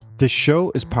This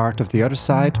show is part of the Other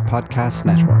Side Podcast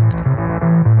Network.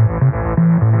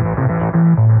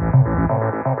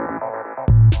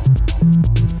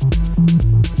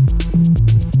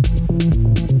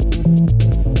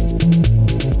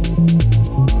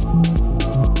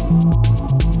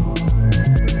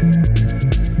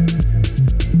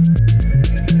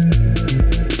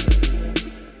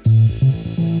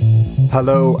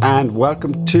 Hello and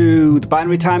welcome to the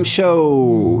Binary Time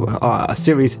Show,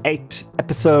 Series 8,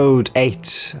 Episode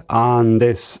 8, on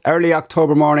this early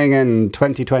October morning in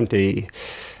 2020.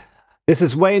 This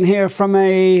is Wayne here from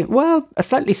a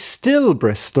slightly still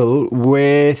Bristol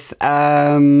with,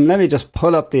 let me just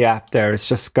pull up the app there. It's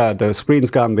just got, the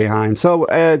screen's gone behind. So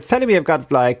it's telling me I've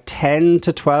got like 10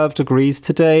 to 12 degrees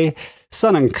today.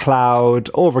 Sun and cloud,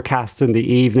 overcast in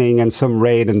the evening and some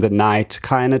rain in the night,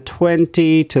 kind of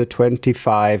 20 to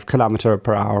 25 kilometre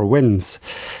per hour winds.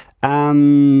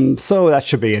 So that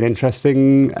should be an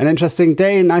interesting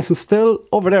day, nice and still.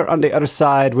 Over there on the other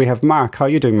side, we have Mark. How are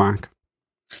you doing, Mark?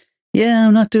 Yeah,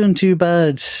 I'm not doing too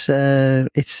bad.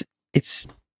 It's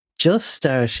just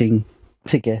starting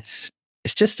to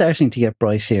get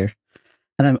bright here.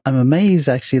 And I'm amazed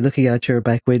actually looking out your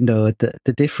back window at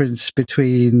the difference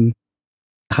between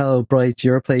how bright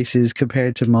your place is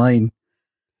compared to mine.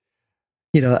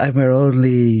 You know, and we're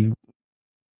only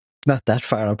not that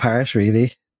far apart,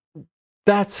 really.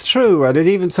 That's true, and it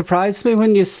even surprised me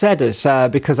when you said it,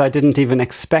 because I didn't even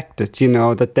expect it, you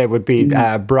know, that there would be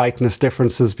brightness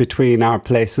differences between our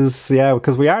places,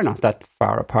 because we are not that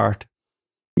far apart.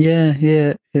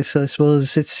 Yeah. So I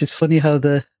suppose it's funny how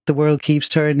the world keeps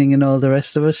turning and all the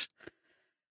rest of it.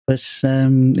 But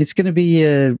it's going to be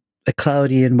a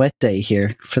cloudy and wet day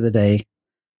here for the day.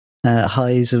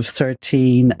 Highs of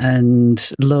 13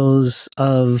 and lows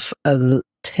of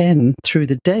 10 through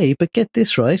the day. But get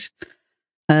this right.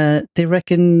 They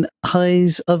reckon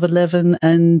highs of 11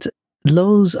 and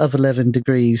lows of 11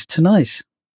 degrees tonight.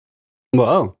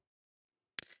 Whoa.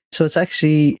 So it's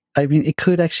actually, it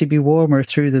could actually be warmer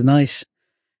through the night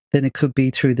than it could be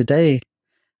through the day.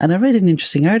 And I read an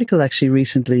interesting article actually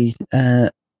recently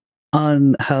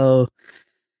on how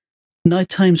night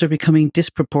times are becoming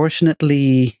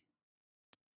disproportionately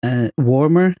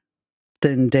warmer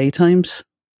than daytimes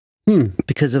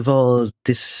because of all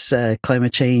this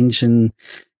climate change and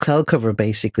cloud cover,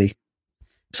 basically.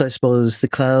 So I suppose the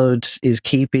cloud is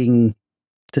keeping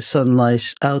the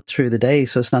sunlight out through the day,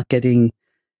 so it's not getting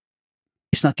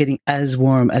as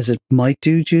warm as it might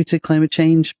do due to climate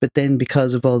change. But then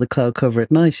because of all the cloud cover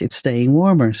at night, it's staying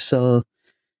warmer. So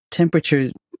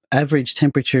average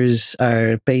temperatures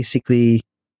are basically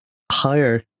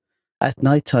higher at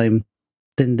nighttime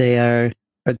than they are,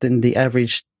 or than the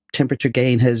average temperature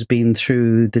gain has been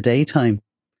through the daytime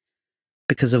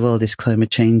because of all this climate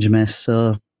change mess.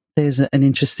 So there's an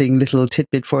interesting little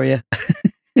tidbit for you.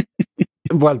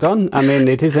 Well done. I mean,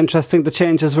 it is interesting, the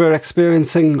changes we're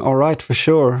experiencing, all right, for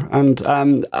sure. And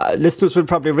listeners will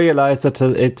probably realise that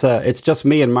it's just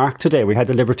me and Mark today. We had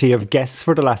the liberty of guests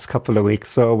for the last couple of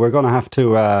weeks, so we're going to have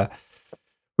to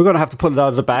pull it out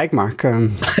of the bag, Mark. I know,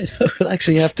 we'll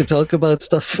actually have to talk about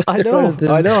stuff. I know.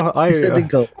 I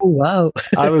go, oh wow.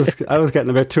 I was getting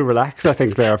a bit too relaxed, I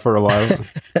think, there for a while.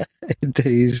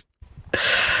 Indeed.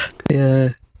 Yeah.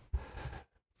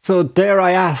 So dare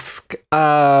I ask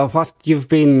what you've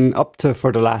been up to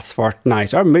for the last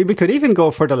fortnight, or maybe we could even go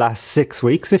for the last 6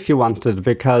 weeks if you wanted,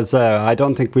 because I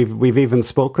don't think we've even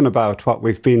spoken about what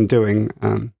we've been doing.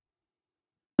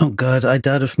 Oh God, I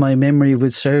doubt if my memory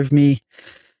would serve me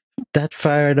that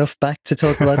far enough back to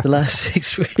talk about the last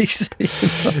 6 weeks. You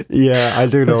know? Yeah, I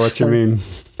do know what you mean.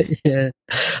 Yeah,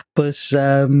 but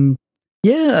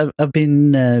I've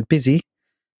been busy.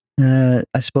 I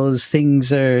suppose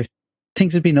things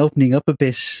have been opening up a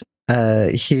bit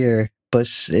here, but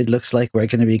it looks like we're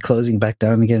going to be closing back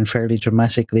down again fairly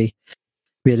dramatically.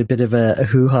 We had a bit of a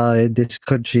hoo-ha in this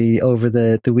country over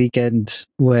the weekend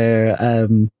where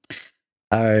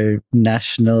our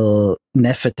national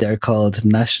NEFIT, they're called,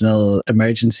 National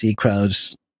Emergency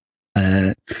Crowds,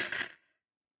 we're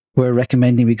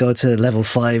recommending we go to level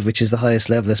 5, which is the highest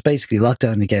level. It's basically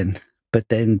lockdown again. But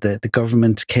then the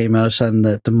government came out on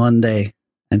the Monday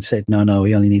and said, no,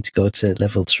 we only need to go to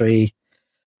level 3.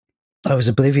 I was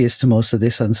oblivious to most of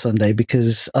this on Sunday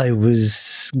because I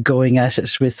was going at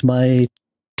it with my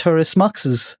Taurus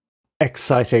Moxes.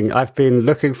 Exciting. I've been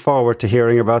looking forward to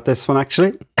hearing about this one,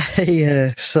 actually.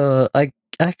 Yeah, so I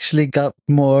actually got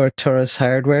more Taurus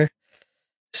hardware.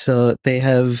 So they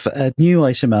have a new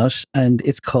item out and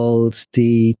it's called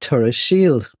the Taurus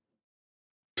Shield.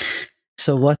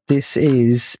 So what this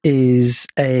is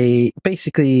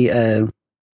basically a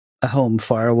home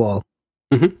firewall.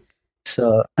 Mm-hmm.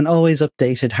 So an always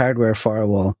updated hardware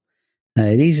firewall.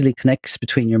 It easily connects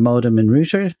between your modem and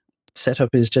router.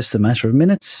 Setup is just a matter of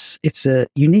minutes. It's a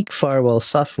unique firewall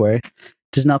software,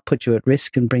 does not put you at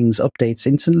risk and brings updates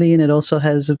instantly, and it also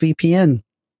has a VPN.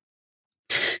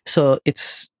 So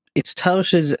it's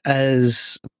touted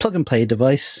as a plug and play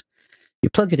device. You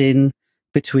plug it in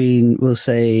between, we'll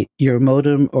say, your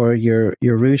modem or your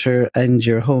router and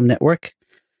your home network,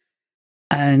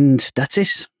 and that's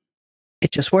it.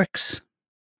 It just works.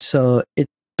 So it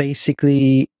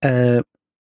basically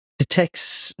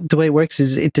detects, the way it works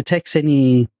is it detects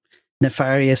any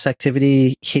nefarious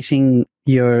activity hitting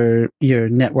your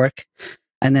network,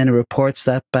 and then it reports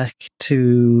that back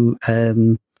to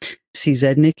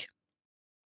CZNIC,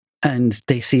 and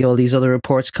they see all these other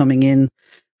reports coming in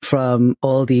from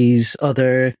all these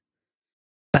other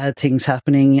bad things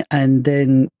happening, and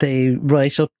then they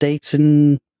write updates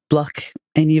and block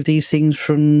any of these things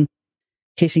from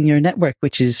hitting your network,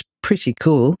 which is pretty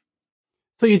cool.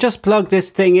 So you just plug this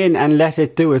thing in and let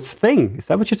it do its thing. Is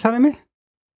that what you're telling me?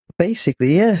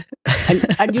 Basically, yeah.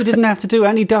 and you didn't have to do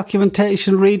any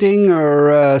documentation reading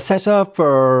or setup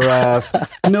or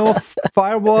no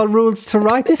firewall rules to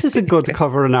write. This is a good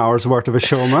cover an hour's worth of a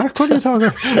show, Mark. What are you talking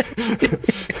about?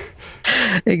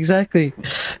 Exactly.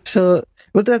 So,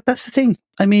 well, that's the thing.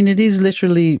 I mean, it is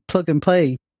literally plug and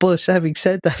play. But having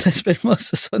said that, I spent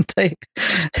most of Sunday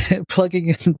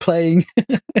plugging and playing.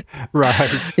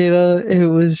 Right. You know, it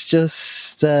was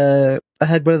just, I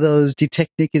had one of those Die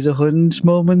Technik is a Hund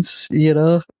moments, you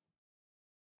know.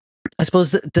 I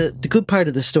suppose the good part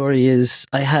of the story is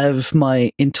I have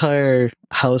my entire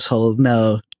household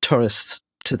now tourists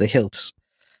to the hilt.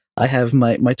 I have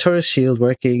my Taurus Shield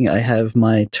working. I have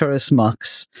my Taurus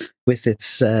Mox with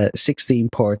its 16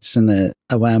 ports and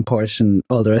a WAN port and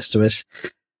all the rest of it.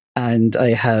 And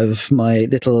I have my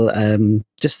little,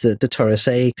 just the Taurus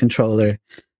A controller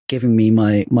giving me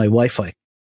my Wi-Fi.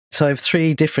 So I have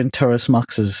 3 different Taurus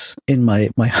Moxes in my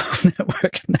home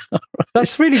network now. Right?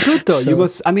 That's really good, though.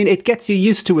 It gets you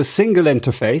used to a single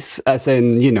interface, as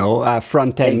in,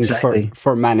 front end Exactly.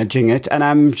 for managing it. And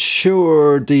I'm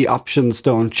sure the options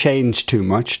don't change too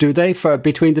much, do they, for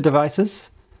between the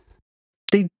devices?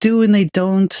 They do and they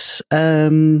don't.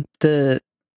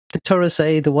 The Taurus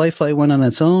A, the Wi-Fi one on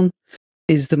its own,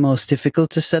 is the most difficult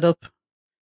to set up.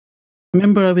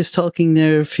 Remember I was talking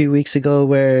there a few weeks ago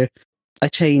where I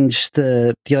changed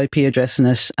the IP address in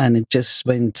it and it just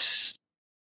went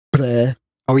bleh.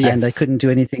 Oh, yes. And I couldn't do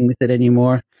anything with it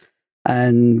anymore.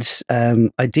 And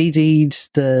I DD'd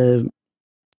the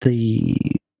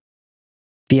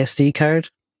SD card.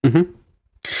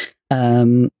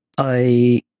 Mm-hmm.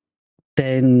 I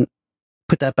then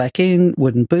put that back in,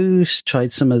 wouldn't boot,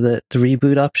 tried some of the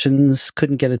reboot options,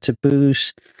 couldn't get it to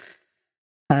boot.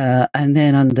 And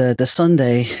then on the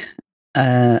Sunday,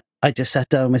 I just sat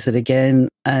down with it again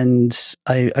and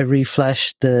I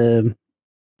reflashed the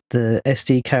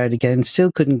SD card again,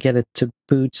 still couldn't get it to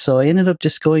boot. So I ended up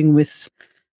just going with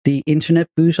the internet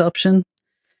boot option,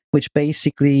 which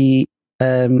basically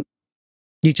you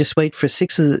just wait for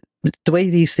 6 of the way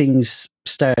these things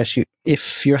start.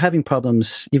 If you're having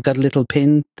problems, you've got a little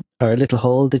pin or a little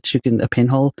hole a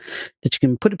pinhole that you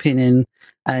can put a pin in,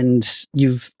 and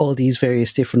you've all these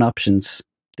various different options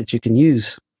that you can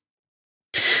use.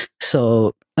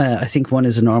 So I think 1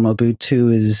 is a normal boot, 2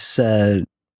 is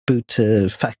boot to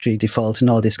factory default and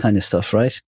all this kind of stuff,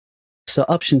 right? So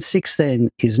option 6 then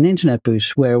is an internet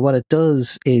boot, where what it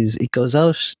does is it goes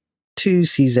out to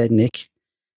CZNIC,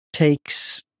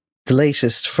 takes the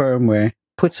latest firmware,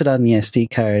 puts it on the SD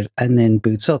card, and then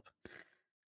boots up.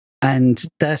 And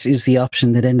that is the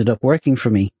option that ended up working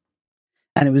for me.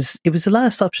 And it was the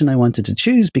last option I wanted to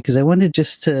choose because I wanted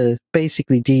just to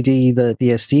basically DD the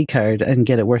SD card and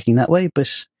get it working that way.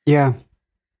 But yeah,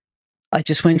 I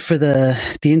just went for the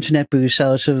internet boot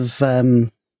out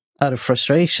of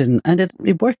frustration, and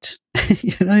it worked.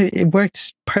 It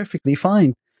worked perfectly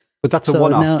fine. But that's a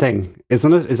one-off thing,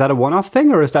 isn't it? Is that a one-off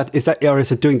thing, or is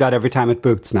it doing that every time it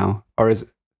boots now, or is it?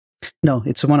 No,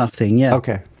 it's a one-off thing. Yeah.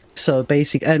 Okay. So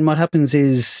and what happens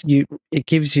is it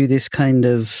gives you this kind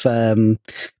of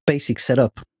basic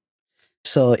setup.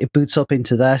 So it boots up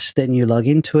into that, then you log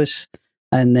into it,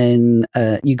 and then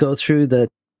you go through the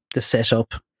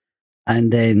setup,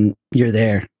 and then you're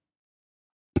there.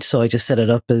 So I just set it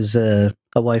up as a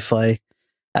Wi-Fi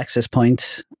access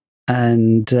point,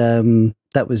 and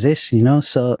that was it.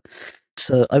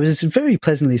 So I was very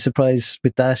pleasantly surprised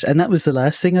with that, and that was the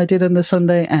last thing I did on the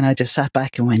Sunday. And I just sat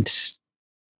back and went,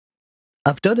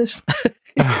 I've done it.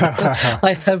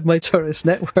 I have my Taurus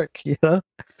network,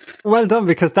 Well done,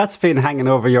 because that's been hanging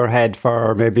over your head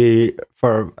for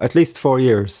at least 4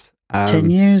 years. 10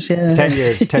 years, yeah. 10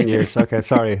 years, 10 years. Okay,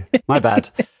 sorry. My bad.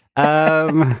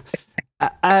 And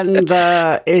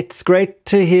it's great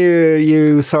to hear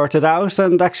you sort it out.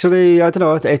 And actually, I don't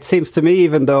know, it seems to me,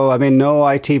 even though, I mean, no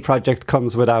IT project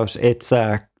comes without its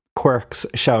quirks,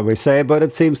 shall we say, but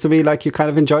it seems to me like you kind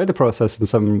of enjoy the process in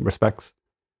some respects.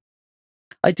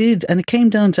 I did, and it came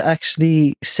down to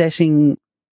actually setting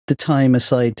the time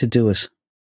aside to do it.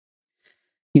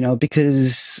 You know,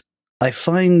 because I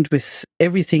find with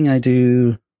everything I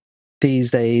do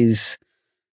these days,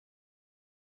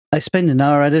 I spend an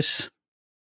hour at it,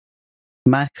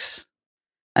 max.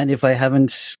 And if I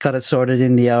haven't got it sorted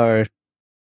in the hour,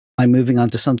 I'm moving on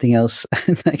to something else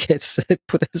and that gets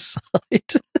put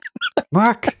aside.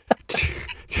 Mark,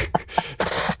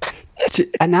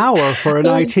 an hour for an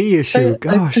IT issue.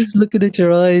 Gosh. I'm just looking at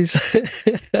your eyes.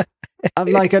 I'm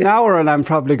like an hour and I'm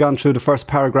probably gone through the first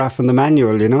paragraph in the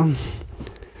manual, you know?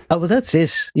 Oh, well, that's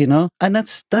it, you know? And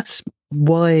that's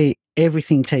why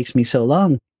everything takes me so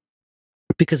long.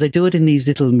 Because I do it in these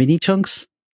little mini chunks,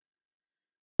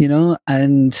 you know?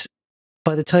 And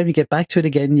by the time you get back to it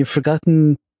again, you've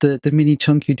forgotten the mini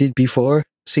chunk you did before.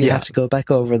 So you have to go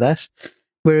back over that.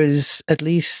 Whereas at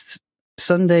least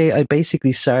Sunday, I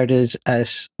basically started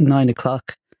at 9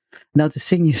 o'clock. Now, the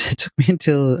thing is, it took me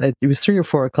until it was 3 or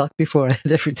 4 o'clock before I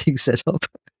had everything set up.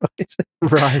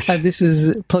 Right. And this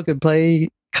is plug and play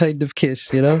kind of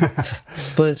kit, you know?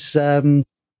 But the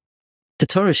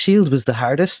Torres Shield was the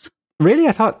hardest. Really?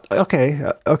 I thought,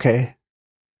 okay.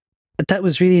 That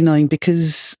was really annoying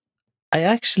because I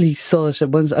actually thought I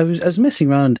was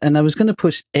messing around and I was going to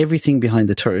put everything behind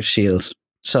the Torres Shield.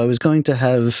 So I was going to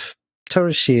have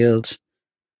Torres Shield,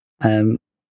 and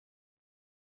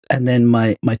then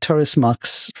my Torres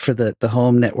Mux for the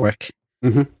home network,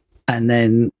 mm-hmm. and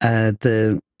then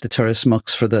the Torres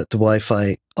Mux for the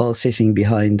Wi-Fi, all sitting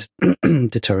behind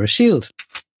the Torres Shield.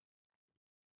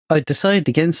 I decided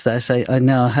against that. I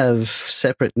now have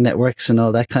separate networks and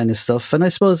all that kind of stuff, and I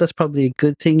suppose that's probably a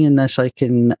good thing in that I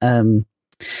can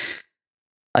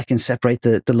separate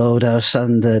the load out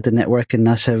on the network and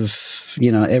not have,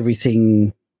 you know,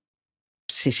 everything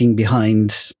sitting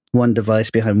behind one device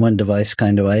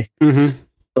kind of way. Mm-hmm.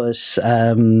 But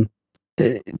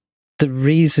the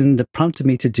reason that prompted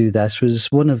me to do that was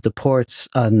one of the ports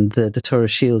on the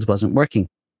Torres Shield wasn't working.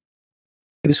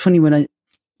 It was funny when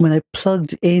I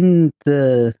plugged in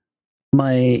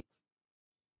my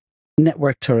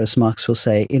network Torres Mux, we'll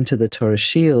say, into the Torres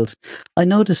Shield, I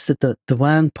noticed that the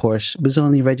WAN port was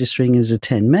only registering as a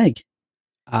 10 meg.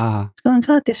 I was going,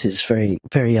 God, this is very,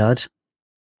 very odd.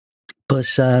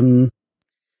 But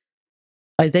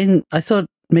I thought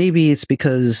maybe it's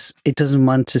because it doesn't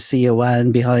want to see a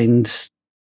WAN behind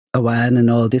a WAN and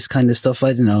all this kind of stuff.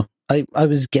 I don't know. I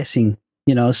was guessing,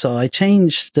 you know, so I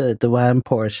changed the WAN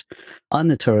port on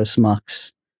the Torres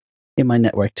Mux in my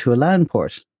network to a LAN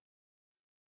port.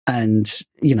 And,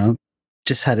 you know,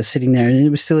 just had it sitting there and it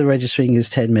was still registering as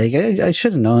 10 meg. I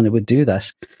should have known it would do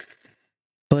that.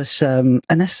 But, and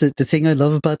that's the thing I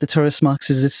love about the Torres Mux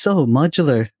is it's so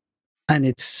modular and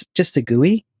it's just a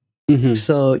GUI. Mm-hmm.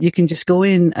 So you can just go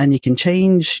in and you can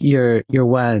change your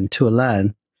WAN to a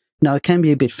LAN. Now, it can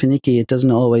be a bit finicky. It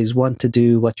doesn't always want to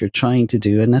do what you're trying to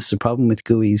do. And that's the problem with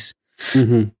GUIs.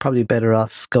 Mm-hmm. Probably better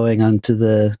off going onto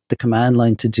the command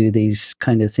line to do these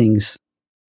kind of things.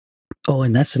 Oh,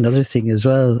 and that's another thing as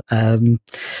well.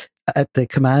 At the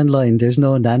command line, there's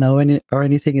no nano or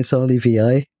anything. It's only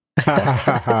VI.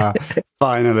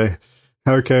 Finally.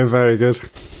 Okay, very good.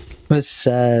 But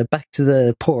back to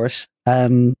the port.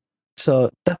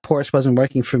 So that port wasn't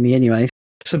working for me anyway.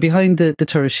 So behind the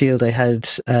Torres Shield, I had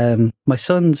my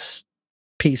son's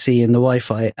PC and the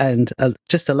Wi-Fi and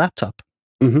just a laptop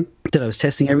mm-hmm. that I was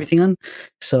testing everything on.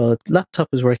 So laptop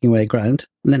was working away grand.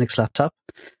 Linux laptop.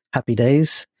 Happy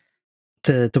days.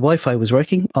 The Wi-Fi was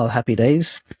working, all happy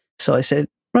days. So I said,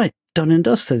 right, done and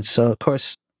dusted. So of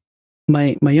course,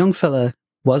 my young fella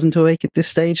wasn't awake at this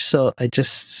stage, so I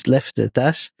just left it at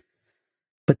that.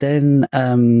 But then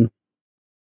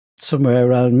somewhere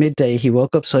around midday, he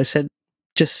woke up. So I said,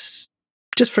 just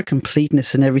for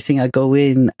completeness and everything, I go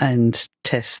in and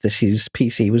test that his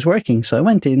PC was working. So I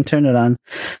went in, turned it on,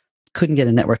 couldn't get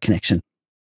a network connection.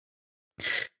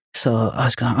 So I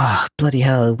was going, oh, bloody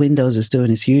hell, Windows is doing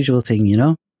its usual thing, you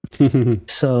know?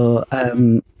 So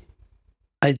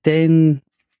I then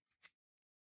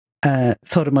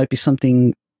thought it might be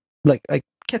something like I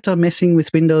kept on messing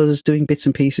with Windows, doing bits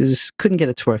and pieces, couldn't get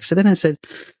it to work. So then I said,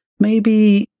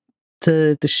 maybe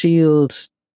the Shield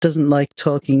doesn't like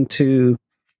talking to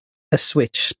a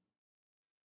switch,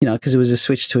 you know, because it was a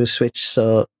switch to a switch.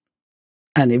 So,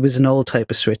 and it was an old type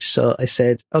of switch. So I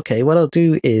said, okay, what I'll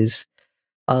do is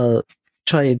I'll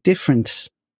try a different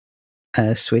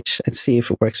switch and see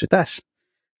if it works with that.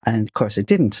 And of course, it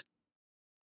didn't.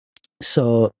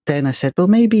 So then I said, well,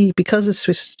 maybe because it's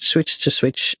switch to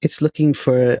switch, it's looking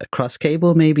for a cross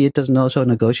cable. Maybe it doesn't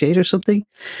auto-negotiate or something.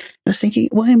 I was thinking,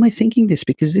 why am I thinking this?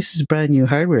 Because this is brand new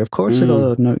hardware. Of course it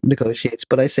auto-negotiates.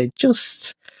 But I say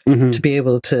just to be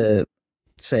able to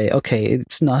say, okay,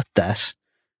 it's not that.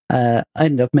 I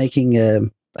ended up making a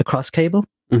cross cable.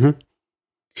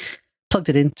 Plugged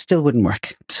it in, still wouldn't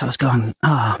work. So I was going,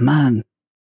 oh man,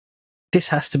 this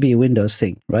has to be a Windows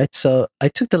thing, right? So I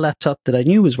took the laptop that I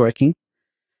knew was working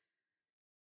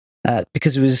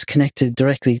because it was connected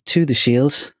directly to the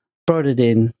Shield, brought it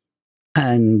in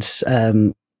and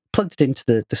plugged it into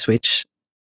the switch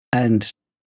and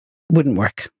wouldn't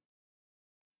work.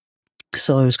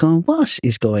 So I was going, what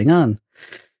is going on?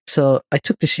 So I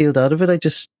took the Shield out of it. I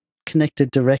just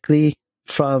connected directly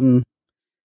from,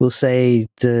 we'll say,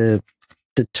 the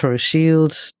Turret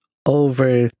Shield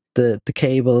over the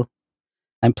cable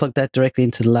and plugged that directly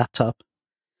into the laptop,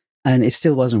 and it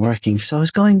still wasn't working. So I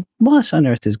was going, what on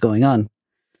earth is going on?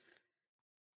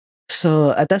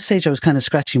 So at that stage, I was kind of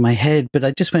scratching my head, but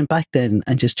I just went back then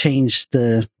and just changed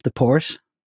the port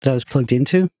that I was plugged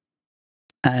into,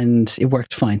 and it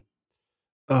worked fine.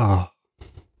 Oh.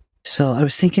 So I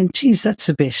was thinking, geez, that's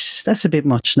a bit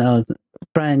much now.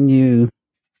 Brand new,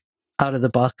 out of the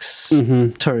box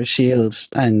Turret Shield,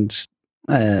 and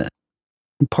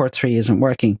port 3 isn't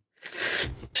working.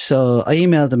 So I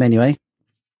emailed them anyway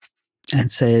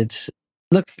and said,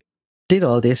 look, did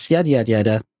all this, yada, yada,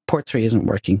 yada. Port 3 isn't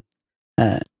working.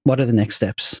 What are the next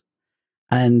steps?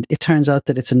 And it turns out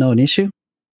that it's a known issue.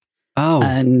 Oh.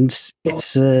 And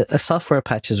it's a software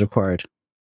patch is required.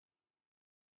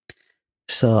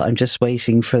 So I'm just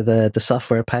waiting for the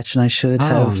software patch, and I should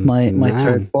have my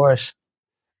third port.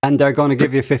 And they're going to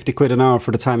give you 50 quid an hour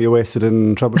for the time you wasted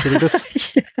in troubleshooting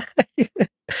this? Yeah.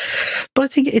 But I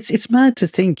think it's mad to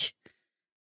think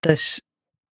that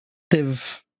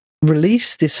they've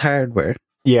released this hardware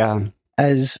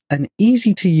as an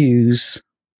easy to use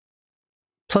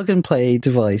plug and play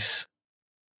device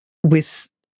with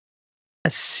a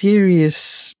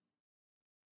serious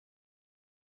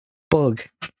bug.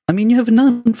 I mean, you have a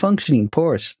non-functioning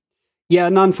port. Yeah,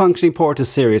 non-functioning port is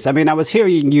serious. I mean, I was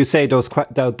hearing you say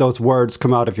those words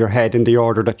come out of your head in the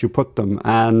order that you put them,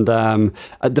 and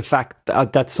the fact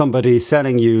that somebody's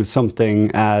selling you something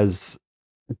as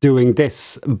doing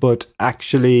this, but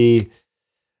actually,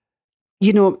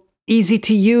 easy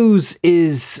to use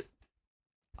is,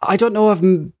 I don't know of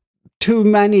too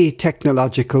many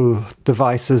technological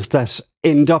devices that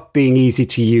end up being easy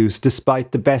to use,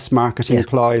 despite the best marketing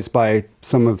ploys by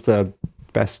some of the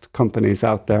best companies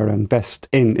out there and best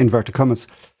in inverted commas.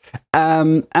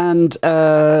 But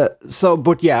a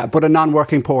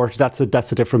non-working port, that's a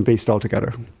different beast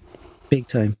altogether. Big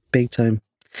time.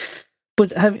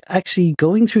 But actually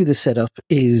going through the setup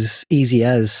is easy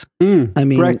as. I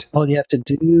mean, great. All you have to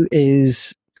do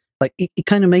is, like, it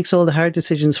kind of makes all the hard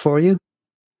decisions for you.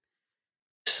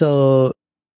 So,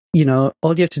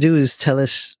 all you have to do is tell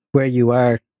it where you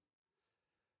are.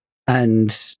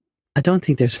 And I don't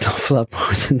think there's an awful lot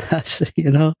more than that,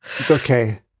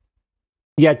 Okay.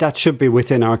 Yeah, that should be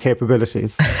within our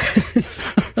capabilities.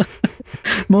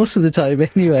 Most of the time,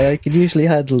 anyway, I can usually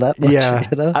handle that much.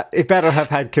 Yeah, it better have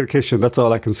had Kill Kitchen, that's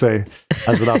all I can say,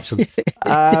 as an option.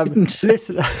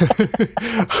 Listen,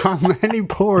 how many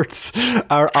ports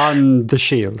are on the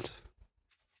Shield?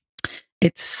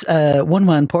 It's one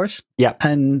WAN port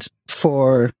and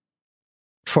four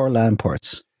LAN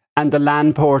ports. And the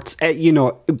LAN ports,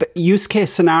 use case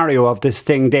scenario of this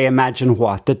thing, they imagine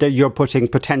what? That you're putting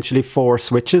potentially 4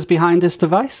 switches behind this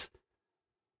device?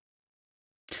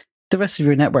 The rest of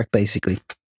your network, basically.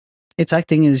 It's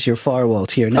acting as your firewall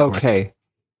to your network. Okay.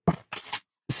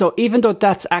 So even though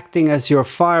that's acting as your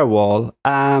firewall,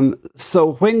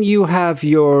 so when you have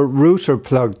your router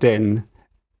plugged in,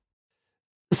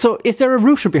 so is there a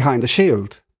router behind the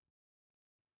Shield?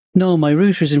 No, my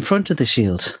router's in front of the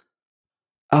Shield.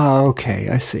 Oh, okay,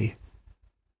 I see.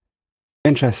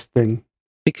 Interesting.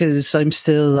 Because I'm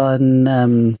still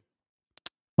on,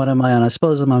 what am I on? I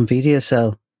suppose I'm on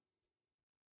VDSL.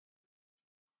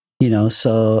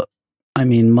 So, I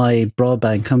mean, my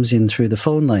broadband comes in through the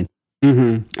phone line.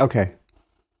 Okay.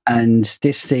 And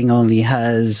this thing only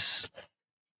has,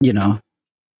 an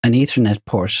Ethernet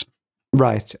port.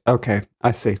 Right, okay,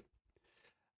 I see.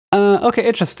 Okay,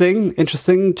 interesting.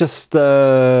 Just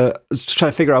try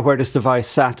to figure out where this device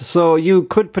sat. So you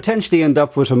could potentially end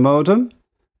up with a modem,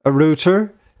 a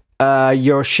router,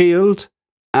 your Shield,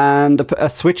 and a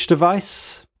switch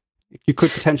device. You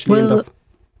could potentially end up.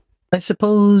 I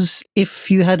suppose if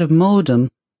you had a modem,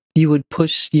 you would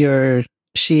push your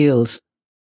shield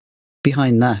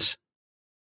behind that.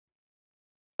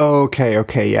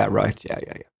 Okay, yeah, right, yeah.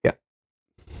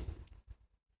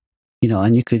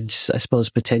 And you could, I suppose,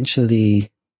 potentially.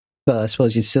 Well, I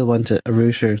suppose you'd still want a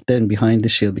router then behind the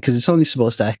shield because it's only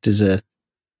supposed to act as a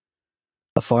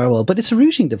firewall, but it's a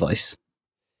routing device.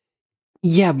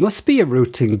 Yeah, must be a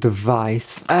routing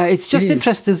device. It's just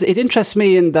interesting. It interests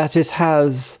me in that it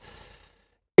has.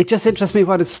 It just interests me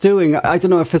what it's doing. I don't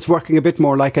know if it's working a bit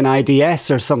more like an IDS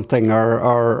or something,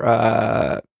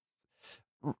 or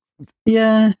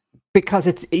yeah,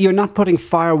 because you're not putting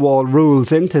firewall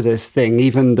rules into this thing,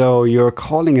 even though you're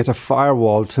calling it a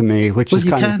firewall to me, which is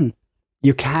kind of.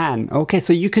 You can. Okay,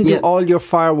 so you can do all your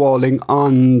firewalling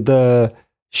on the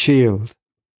shield.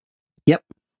 Yep.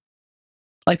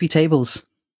 IP tables.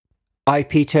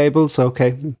 IP tables,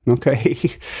 okay.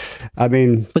 I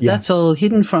mean, but that's all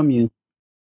hidden from you.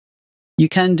 You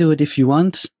can do it if you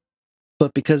want,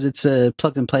 but because it's a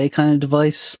plug and play kind of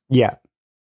device, you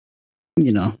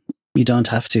don't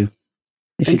have to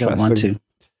if you don't want to.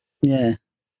 Yeah.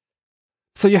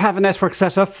 So you have a network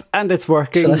set up and it's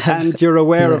working and you're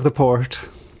aware of the port.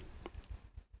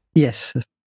 Yes.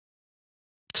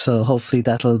 So hopefully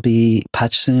that'll be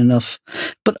patched soon enough.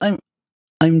 But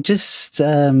I'm just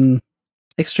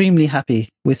extremely happy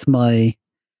with my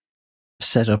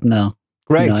setup now.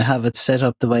 Great. I have it set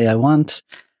up the way I want,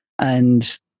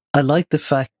 and I like the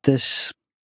fact that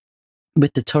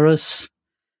with the Taurus,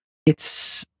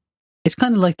 it's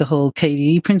kind of like the whole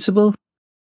KDE principle.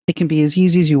 It can be as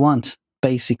easy as you want,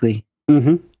 basically.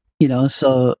 Mm-hmm.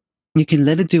 So you can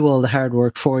let it do all the hard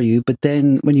work for you, but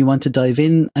then when you want to dive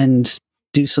in and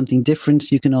do something different,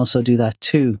 you can also do that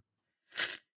too.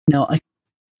 Now,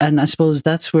 I suppose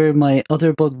that's where my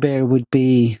other bugbear would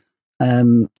be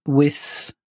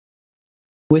with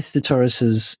the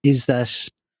Tauruses, is that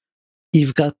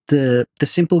you've got the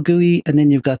simple GUI and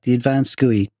then you've got the advanced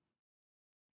GUI.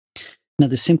 Now,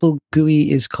 the simple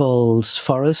GUI is called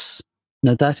Forus.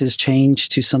 Now, that is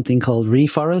changed to something called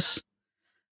Reforus.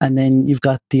 And then you've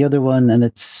got the other one, and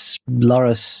it's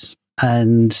Lorus.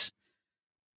 And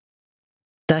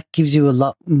that gives you a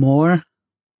lot more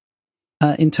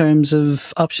in terms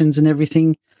of options and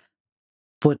everything.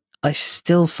 But I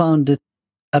still found it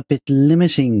a bit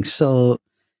limiting. So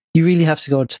you really have to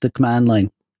go to the command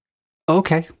line.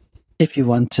 Okay. If you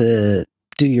want to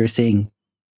do your thing.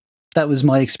 That was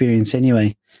my experience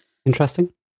anyway.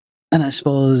 Interesting. And I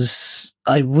suppose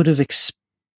I would have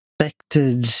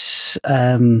expected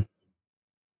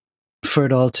for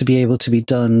it all to be able to be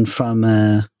done from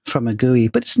a GUI,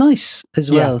 but it's nice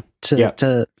as well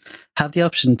to have the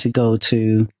option to go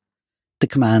to the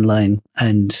command line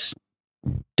and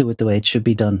do it the way it should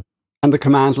be done. And the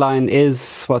command line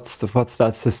is what's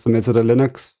that system? Is it a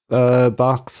Linux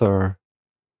box or?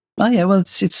 Oh yeah, well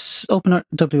it's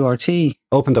OpenWRT.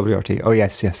 OpenWRT. Oh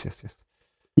yes.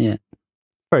 Yeah.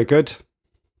 Very good.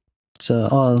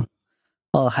 So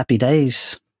all happy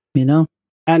days,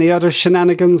 Any other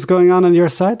shenanigans going on your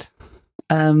side?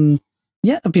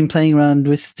 Yeah, I've been playing around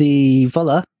with the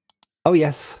Volla. Oh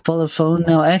yes. Volla phone.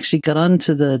 Now I actually got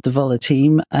onto the Volla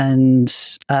team and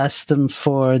asked them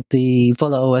for the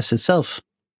Volla OS itself.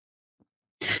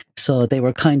 So they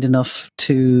were kind enough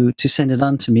to send it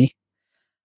on to me.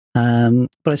 But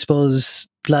I suppose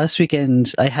last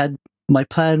weekend my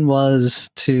plan was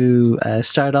to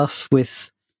start off with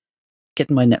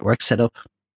getting my network set up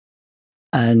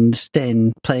and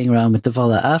then playing around with the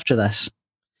Volla after that.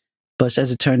 But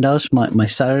as it turned out, my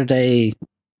Saturday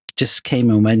just came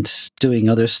and went doing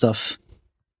other stuff.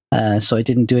 So I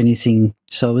didn't do anything.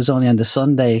 So it was only on the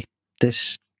Sunday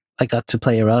that I got to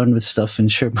play around with stuff.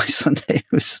 And sure, my Sunday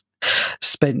was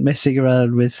spent messing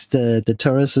around with the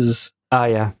Tauruses. Ah,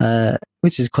 yeah.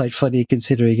 Which is quite funny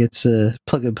considering it's a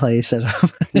plug and play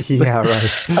setup. Yeah,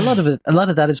 right. A lot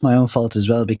of that is my own fault as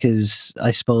well, because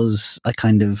I suppose I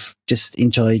kind of just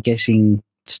enjoy getting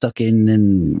stuck in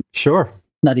and sure,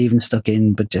 not even stuck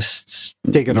in, but just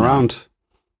digging around.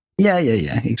 Yeah,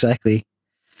 exactly.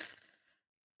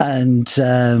 And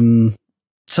so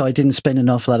I didn't spend an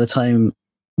awful lot of time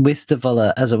with the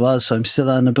Volla as it was, so I'm still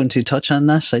on Ubuntu Touch on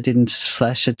that. I didn't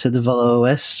flash it to the Volla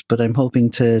OS, but I'm hoping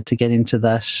to get into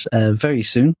that very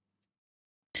soon.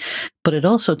 But it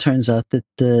also turns out that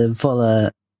the Volla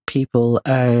people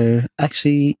are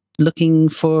actually looking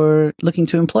to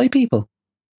employ people.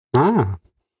 Ah.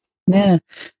 Yeah.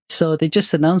 So they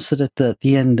just announced it at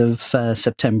the end of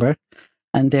September,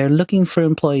 and they're looking for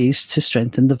employees to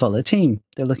strengthen the Vola team.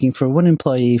 They're looking for one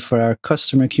employee for our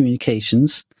customer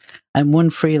communications and one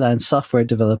freelance software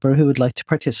developer who would like to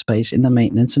participate in the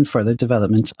maintenance and further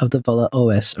development of the Vola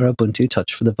OS or Ubuntu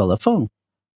Touch for the Vola phone.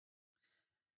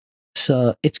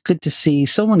 So it's good to see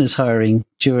someone is hiring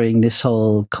during this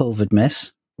whole COVID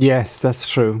mess. Yes, that's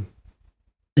true.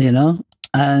 You know,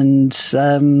 and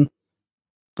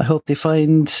I hope they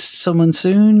find someone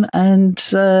soon. And,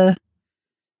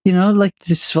 you know, like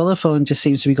this Vola phone just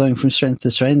seems to be going from strength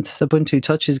to strength. Ubuntu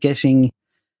Touch is getting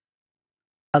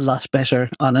a lot better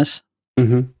on it.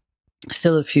 Mm-hmm.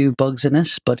 Still a few bugs in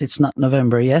it, but it's not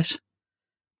November yet.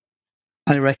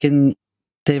 I reckon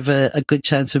they've a good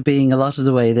chance of being a lot of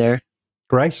the way there.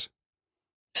 Great.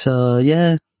 So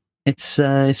yeah,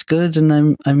 it's good,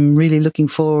 and I'm really looking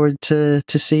forward to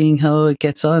seeing how it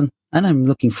gets on, and I'm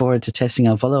looking forward to testing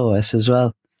out Vola OS as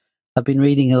well. I've been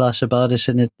reading a lot about it,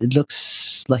 and it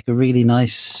looks like a really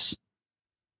nice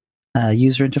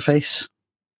user interface.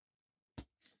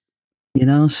 You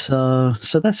know, so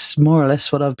that's more or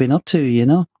less what I've been up to, you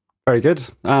know. Very good.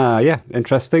 Yeah,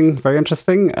 interesting. Very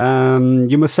interesting.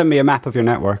 You must send me a map of your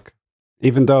network.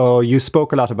 Even though you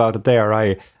spoke a lot about it there,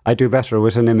 I do better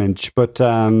with an image. But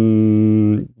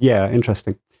yeah,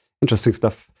 interesting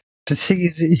stuff. The thing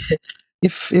is,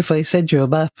 if I send you a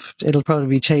map, it'll probably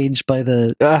be changed by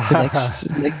the next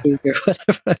week or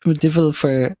whatever. I'm a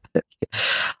developer.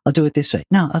 I'll do it this way.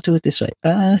 No, I'll do it this way.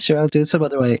 Sure, I'll do it some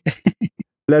other way.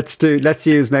 Let's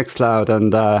use Nextcloud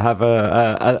and have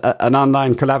an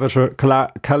online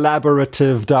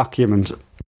collaborative document.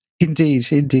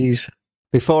 Indeed.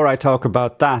 Before I talk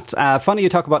about that, funny you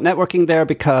talk about networking there,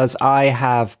 because I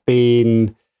have a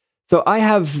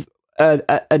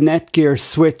Netgear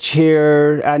switch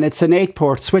here, and it's an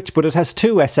 8-port switch, but it has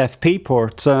 2 SFP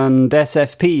ports, and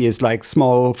SFP is like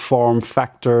small form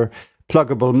factor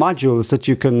pluggable modules that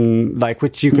you can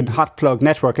hot plug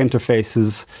network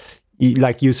interfaces,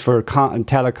 like use for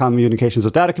telecommunications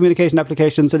or data communication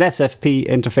applications. An SFP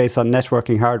interface on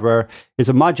networking hardware is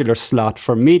a modular slot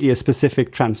for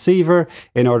media-specific transceiver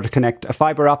in order to connect a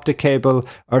fiber optic cable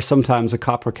or sometimes a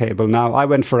copper cable. Now, I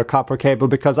went for a copper cable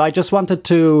because I just wanted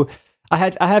to... I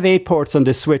have 8 ports on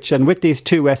this switch, and with these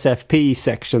 2 SFP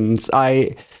sections,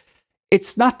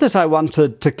 it's not that I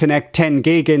wanted to connect 10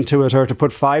 gig into it or to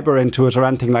put fiber into it or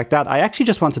anything like that. I actually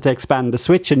just wanted to expand the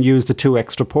switch and use the 2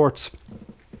 extra ports.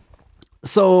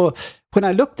 So when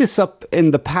I looked this up in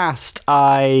the past,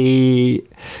 I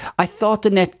thought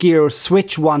the Netgear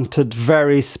switch wanted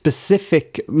very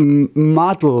specific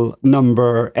model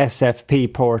number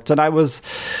SFP ports, and I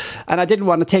didn't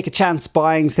want to take a chance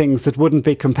buying things that wouldn't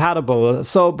be compatible.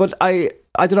 So, but I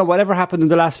don't know, whatever happened in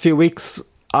the last few weeks,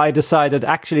 I decided,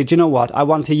 actually, do you know what? I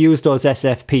want to use those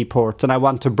SFP ports, and I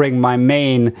want to bring my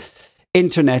main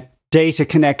internet data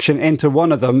connection into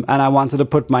one of them, and I wanted to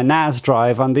put my NAS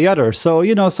drive on the other. So,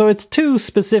 you know, so it's 2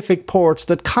 specific ports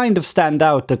that kind of stand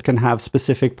out, that can have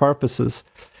specific purposes.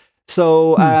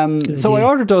 So, so I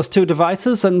ordered those 2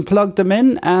 devices and plugged them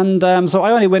in, and so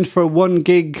I only went for 1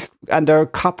 gig, and they're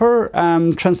copper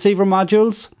transceiver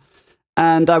modules.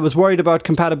 And I was worried about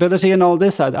compatibility and all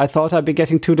this. I thought I'd be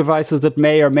getting 2 devices that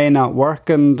may or may not work,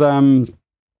 and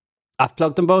I've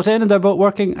plugged them both in, and they're both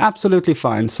working absolutely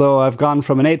fine. So I've gone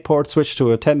from an 8-port switch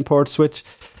to a 10-port switch.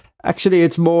 Actually,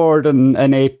 it's more than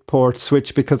an 8-port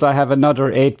switch, because I have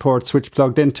another 8-port switch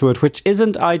plugged into it, which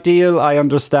isn't ideal. I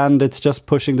understand it's just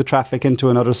pushing the traffic into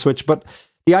another switch. But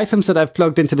the items that I've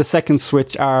plugged into the second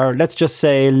switch are, let's just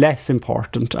say, less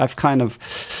important. I've kind of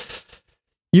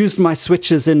used my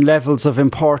switches in levels of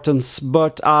importance,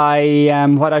 but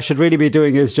what I should really be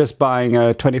doing is just buying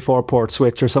a 24-port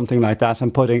switch or something like that,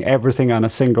 and putting everything on a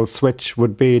single switch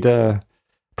would be the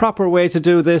proper way to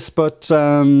do this. But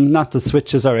not that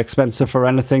switches are expensive or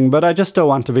anything, but I just don't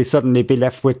want to suddenly be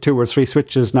left with 2 or 3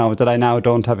 switches now that I now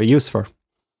don't have a use for.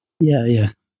 Yeah.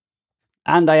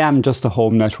 And I am just a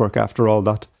home network after all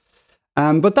that.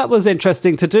 But that was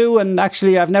interesting to do, and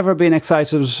actually I've never been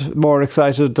more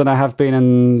excited than I have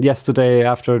been yesterday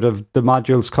after the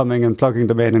modules coming and plugging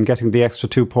them in and getting the extra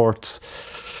 2 ports.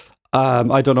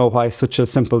 I don't know why such a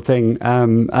simple thing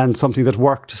and something that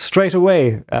worked straight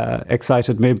away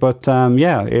excited me, but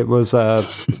yeah, it was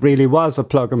really was a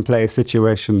plug and play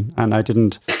situation, and I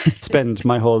didn't spend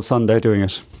my whole Sunday doing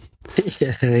it.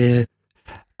 Yeah.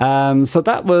 So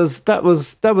that was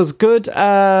good.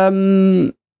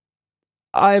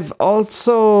 I've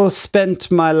also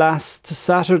spent my last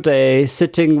Saturday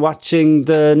sitting watching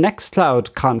the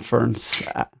Nextcloud conference.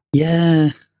 Yeah.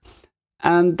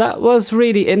 And that was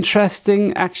really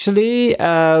interesting, actually.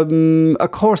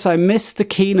 Of course, I missed the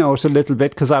keynote a little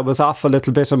bit because I was off a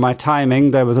little bit on my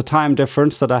timing. There was a time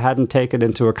difference that I hadn't taken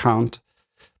into account.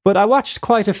 But I watched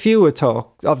quite a few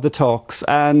of the talks,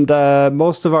 and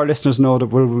most of our listeners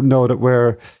will know that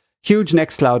we're huge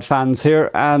Nextcloud fans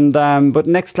here. And but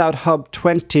Nextcloud Hub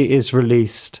 20 is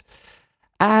released.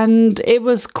 And it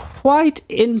was quite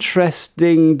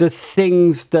interesting, the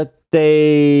things that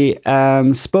they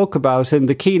spoke about in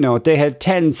the keynote. They had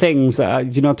 10 things.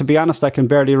 To be honest, I can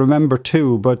barely remember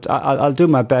 2, but I'll do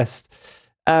my best.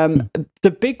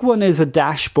 The big one is a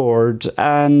dashboard,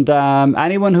 and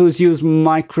anyone who's used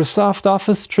Microsoft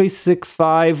Office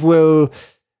 365 will,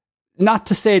 not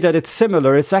to say that it's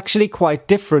similar, it's actually quite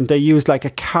different. They use like a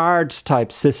cards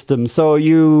type system. So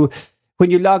when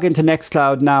you log into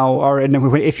Nextcloud now, or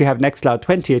if you have Nextcloud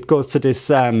 20, it goes to this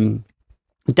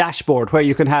dashboard where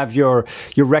you can have your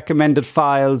recommended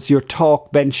files, your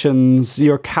talk mentions,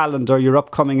 your calendar, your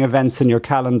upcoming events in your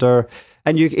calendar,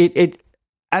 and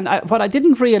what I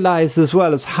didn't realize as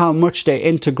well is how much they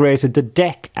integrated the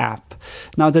Deck app.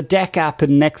 Now, the Deck app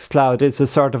in Nextcloud is a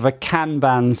sort of a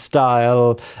Kanban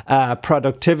style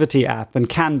productivity app, and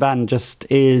Kanban just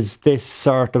is this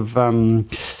sort of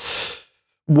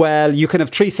well, you can have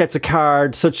 3 sets of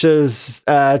cards, such as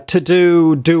to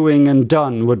do, doing, and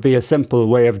done would be a simple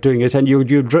way of doing it. And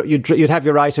you'd have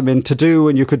your item in to do,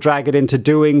 and you could drag it into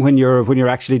doing when you're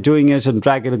actually doing it, and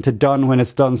drag it into done when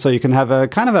it's done. So you can have a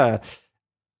kind of a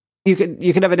you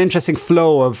can have an interesting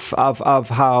flow of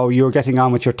how you're getting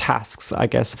on with your tasks, I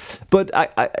guess. But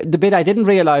the bit I didn't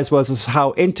realize was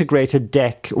how integrated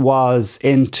Deck was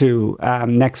into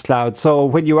Nextcloud.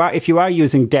 So if you are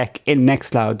using Deck in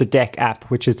Nextcloud, the Deck app,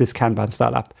 which is this Kanban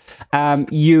style app,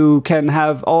 you can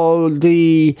have all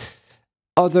the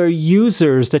other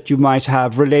users that you might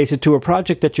have related to a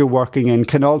project that you're working in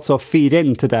can also feed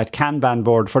into that Kanban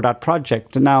board for that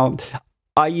project. Now,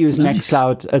 I use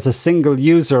Nextcloud as a single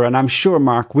user, and I'm sure,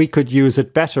 Mark, we could use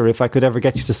it better if I could ever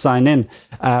get you to sign in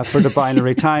for the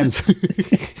Binary Times.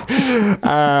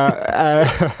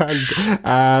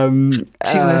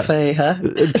 2FA, huh?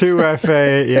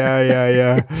 2FA,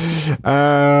 yeah.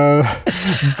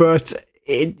 But,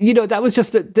 that was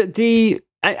just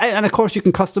and of course you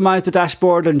can customize the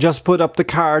dashboard and just put up the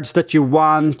cards that you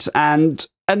want. And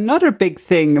another big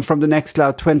thing from the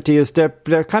Nextcloud 20 is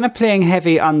they're kind of playing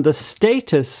heavy on the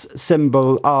status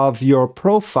symbol of your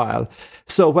profile.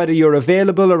 So whether you're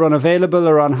available or unavailable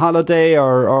or on holiday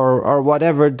or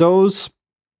whatever, those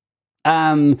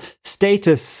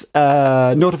status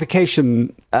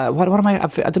notification, what am I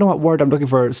don't know what word I'm looking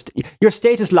for. Your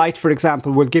status light, for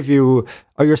example, will give you,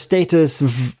 or your status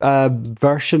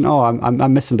version,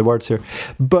 I'm missing the words here,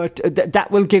 but that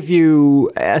will give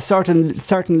you a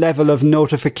certain level of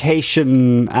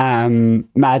notification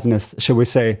madness, shall we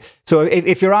say. So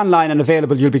if you're online and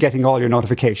available, you'll be getting all your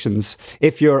notifications.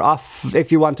 If you're off,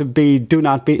 if you want to be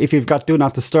if you've got do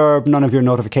not disturb, none of your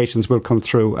notifications will come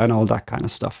through, and all that kind of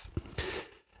stuff.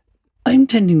 I'm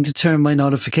tending to turn my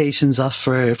notifications off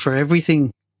for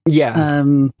everything. Yeah.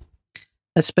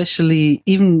 Especially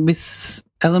even with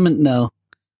Element now.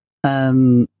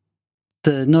 The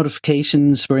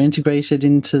notifications were integrated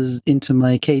into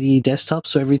my KDE desktop,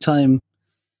 so every time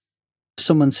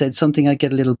someone said something, I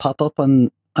get a little pop-up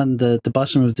on the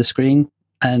bottom of the screen,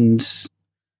 and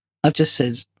I've just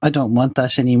said I don't want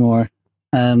that anymore.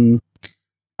 I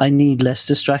need less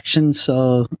distraction,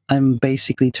 so I'm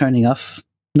basically turning off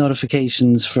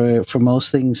notifications for most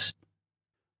things.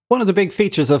 One of the big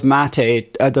features of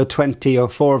Mate, the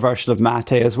 2004 version of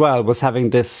Mate as well, was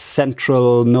having this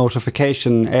central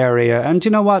notification area. And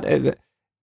you know what?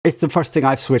 It's the first thing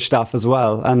I've switched off as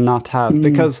well and not have,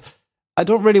 because I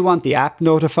don't really want the app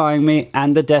notifying me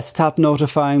and the desktop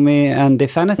notifying me, and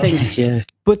if anything. Yeah.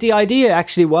 But the idea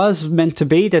actually was meant to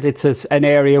be that it's an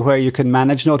area where you can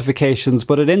manage notifications,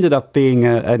 but it ended up being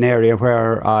an area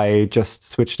where I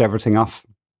just switched everything off.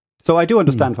 So I do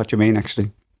understand what you mean,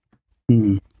 actually.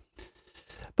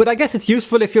 But I guess it's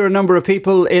useful if you're a number of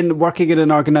people working in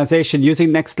an organization using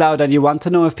Nextcloud, and you want to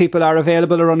know if people are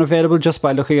available or unavailable just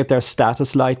by looking at their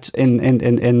status light in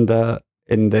the.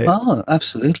 Oh,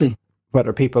 absolutely.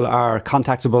 Whether people are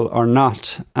contactable or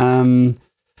not.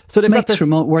 So they've got this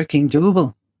remote working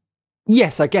doable.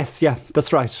 Yes, I guess. Yeah,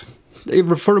 that's right.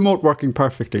 For remote working,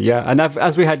 perfectly. Yeah, and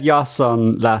as we had Yas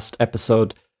on last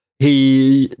episode,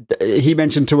 he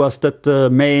mentioned to us that the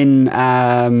main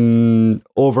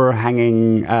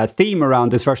overhanging theme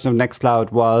around this version of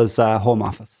Nextcloud was home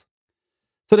office.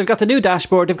 So they've got the new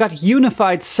dashboard. They've got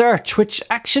unified search, which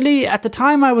actually at the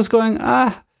time I was going,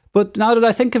 But now that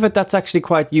I think of it, that's actually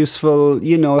quite useful.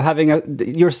 You know, having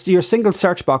your single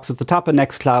search box at the top of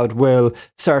Nextcloud will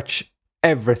search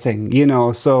everything, you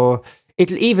know, so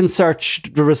it'll even search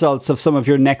the results of some of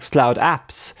your Nextcloud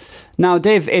apps. Now,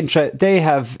 they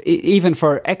have, even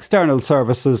for external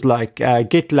services like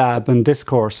GitLab and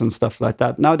Discourse and stuff like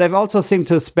that. Now, they've also seemed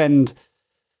to spend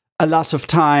a lot of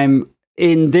time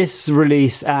in this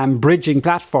release bridging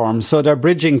platforms. So they're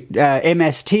bridging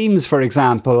MS Teams, for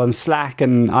example, and Slack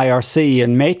and IRC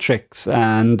and Matrix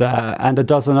and a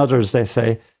dozen others, they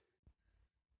say.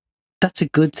 That's a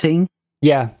good thing.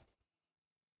 Yeah.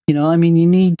 You know, I mean, you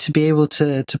need to be able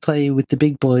to play with the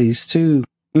big boys too,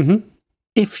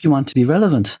 if you want to be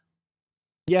relevant.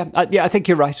 Yeah, I think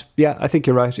you're right. Yeah, I think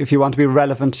you're right. If you want to be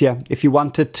relevant, yeah. If you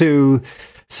wanted to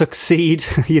succeed,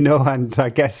 you know, and I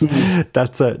guess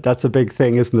that's a big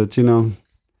thing, isn't it? You know,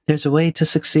 there's a way to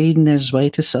succeed and there's a way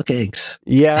to suck eggs.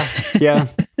 Yeah.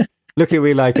 Lucky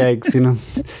we like eggs, you know.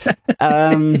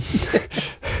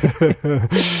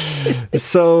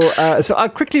 So I'll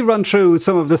quickly run through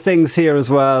some of the things here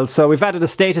as well. So we've added a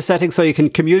status setting so you can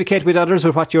communicate with others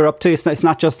with what you're up to. It's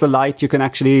not just a light. You can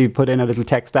actually put in a little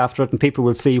text after it and people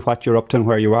will see what you're up to and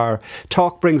where you are.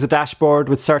 Talk brings a dashboard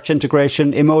with search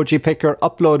integration, emoji picker,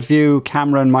 upload view,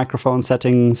 camera and microphone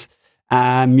settings,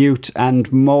 mute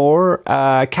and more.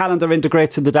 Calendar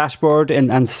integrates in the dashboard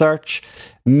and search.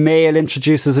 Mail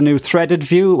introduces a new threaded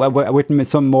view with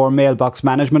some more mailbox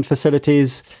management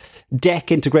facilities.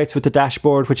 Deck integrates with the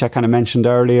dashboard, which I kind of mentioned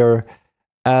earlier.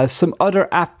 Some other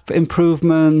app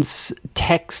improvements.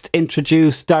 Text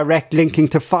introduced, direct linking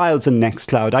to files in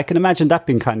Nextcloud. I can imagine that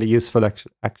being kind of useful,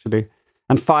 actually.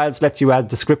 And files lets you add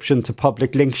description to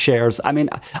public link shares. I mean,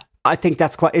 I think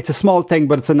it's a small thing,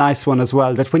 but it's a nice one as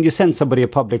well, that when you send somebody a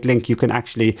public link, you can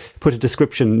actually put a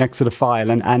description next to the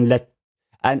file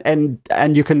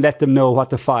and you can let them know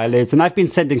what the file is. And I've been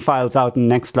sending files out in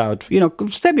Nextcloud, you know,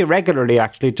 semi-regularly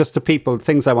actually, just to people,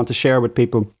 things I want to share with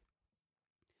people.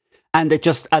 And it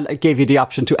just gave you the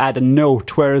option to add a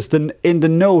note, whereas in the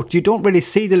note, you don't really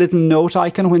see the little note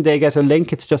icon when they get a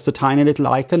link. It's just a tiny little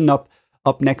icon up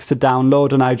next to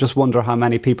download, and I just wonder how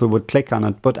many people would click on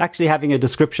it. But actually having a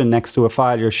description next to a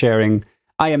file you're sharing,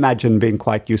 I imagine being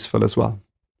quite useful as well.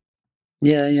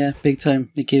 Yeah, big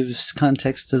time. It gives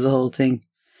context to the whole thing.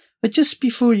 But just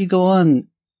before you go on,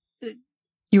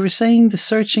 you were saying the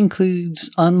search includes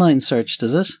online search,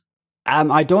 does it?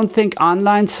 I don't think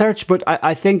online search, but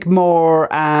I think more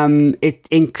it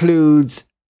includes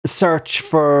search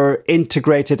for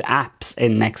integrated apps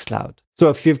in Nextcloud. So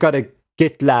if you've got a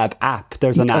GitLab app,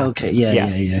 there's an app. Okay,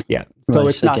 yeah. So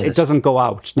it's not. It doesn't go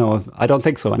out. No, I don't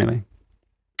think so. Anyway.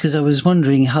 Because I was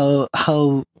wondering how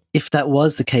if that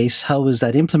was the case, how was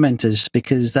that implemented?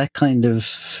 Because that kind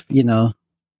of, you know,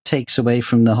 takes away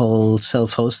from the whole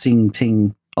self-hosting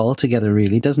thing altogether,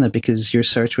 really, doesn't it? Because your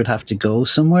search would have to go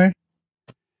somewhere.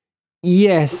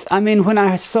 Yes, I mean, when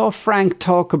I saw Frank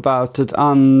talk about it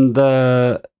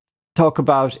talk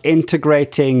about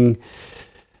integrating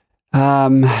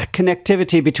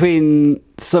connectivity between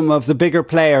some of the bigger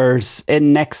players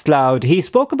in Nextcloud, he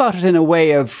spoke about it in a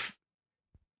way of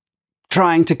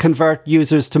trying to convert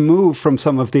users to move from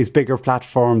some of these bigger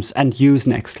platforms and use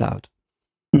Nextcloud.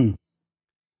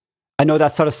 I know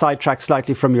that sort of sidetracked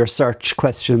slightly from your search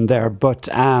question there, but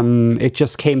it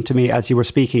just came to me as you were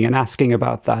speaking and asking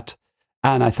about that,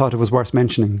 and I thought it was worth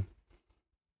mentioning.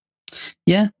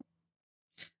 Yeah,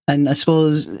 and I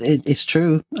suppose it's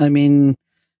true. I mean,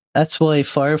 that's why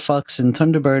Firefox and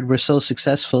Thunderbird were so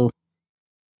successful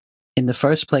in the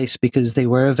first place, because they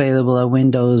were available on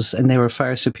Windows and they were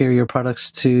far superior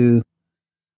products to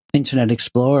Internet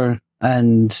Explorer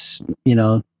and, you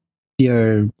know,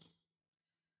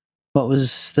 what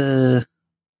was the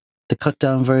cut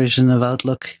down version of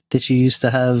Outlook that you used to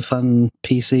have on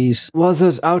PCs? Was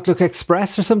it Outlook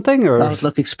Express or something? Or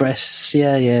Outlook Express,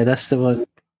 yeah, that's the one.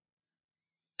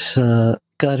 So,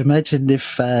 God, imagine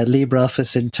if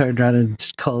LibreOffice had turned around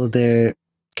and called their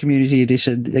Community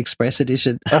Edition Express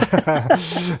Edition.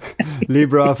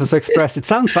 LibreOffice Express. It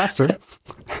sounds faster. It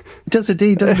does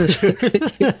indeed, doesn't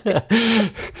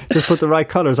it? Just put the right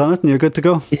colours on it and you're good to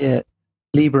go. Yeah.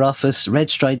 LibreOffice Red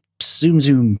Stripe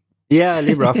Zoom. Yeah,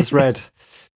 LibreOffice Red.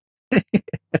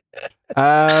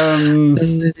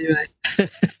 Anyway,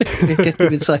 getting a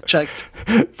bit sidetracked.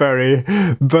 Very,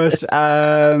 but so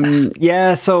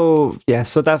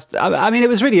that, I mean, it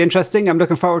was really interesting. I'm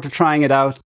looking forward to trying it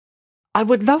out. I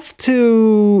would love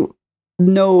to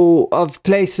know of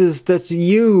places that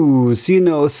use,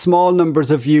 small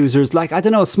numbers of users, like, I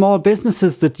don't know, small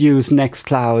businesses that use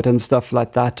Nextcloud and stuff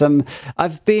like that.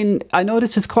 I know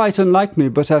this is quite unlike me,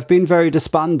 but I've been very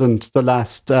despondent the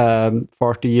last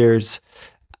 40 years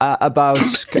about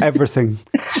everything.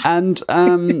 And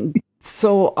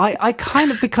so I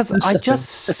kind of, because I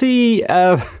just see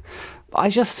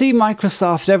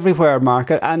Microsoft everywhere,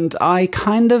 Mark, and I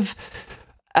kind of,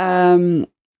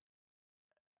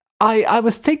 I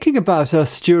was thinking about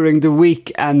us during the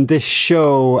week and this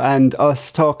show, and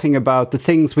us talking about the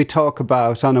things we talk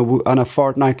about on a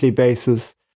fortnightly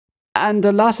basis. And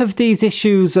a lot of these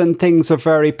issues and things are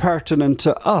very pertinent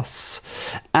to us.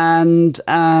 And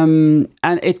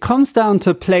it comes down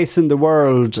to place in the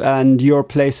world, and your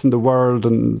place in the world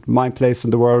and my place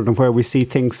in the world, and where we see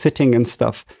things sitting and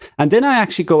stuff. And then I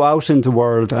actually go out in the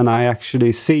world and I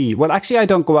actually see, well, actually I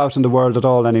don't go out in the world at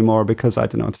all anymore, because I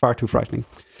don't know, it's far too frightening.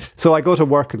 So I go to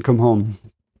work and come home.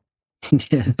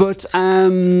 Yeah. But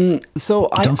so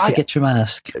don't forget your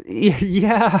mask.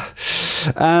 Yeah.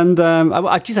 And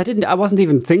I wasn't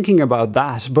even thinking about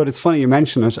that, but it's funny you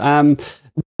mention it.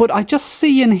 But I just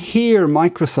see and hear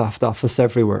Microsoft Office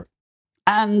everywhere.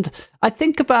 And I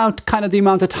think about kind of the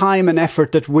amount of time and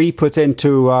effort that we put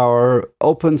into our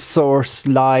open source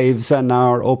lives and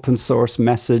our open source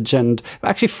message, and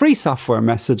actually free software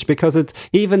message, because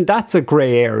even that's a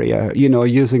grey area,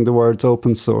 using the words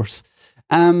open source.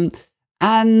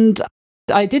 And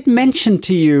I did mention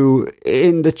to you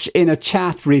in a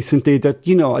chat recently that,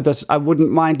 that I wouldn't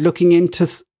mind looking into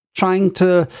trying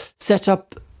to set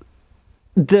up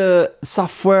the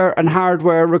software and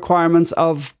hardware requirements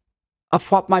of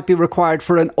what might be required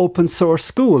for an open source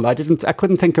school. I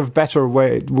couldn't think of better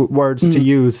words to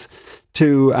use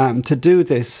to do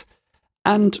this.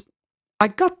 And I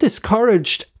got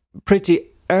discouraged pretty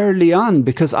early on,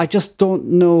 because I just don't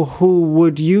know who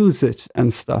would use it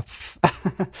and stuff.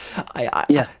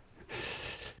 Yeah.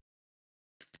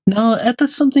 No,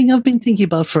 that's something I've been thinking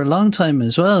about for a long time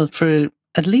as well, for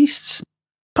at least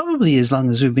probably as long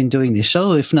as we've been doing this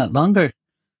show, if not longer.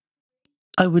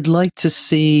 I would like to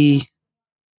see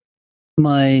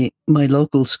my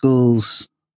local schools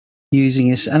using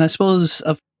it. And I suppose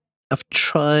I've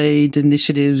tried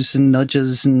initiatives and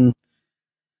nudges and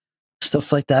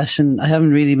stuff like that, and I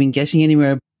haven't really been getting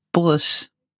anywhere. But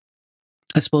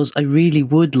I suppose I really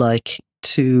would like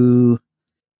to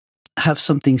have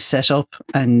something set up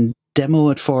and demo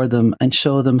it for them and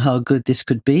show them how good this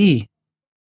could be.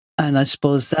 And I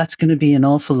suppose that's going to be an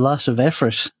awful lot of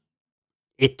effort.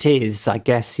 It is, I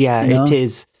guess. Yeah, it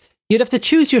is. You'd have to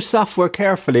choose your software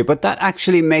carefully, but that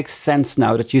actually makes sense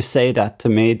now that you say that to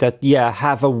me, that,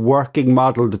 have a working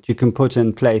model that you can put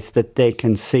in place that they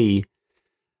can see.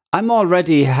 I'm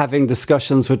already having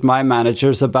discussions with my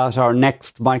managers about our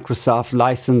next Microsoft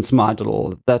license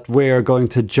model that we're going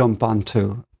to jump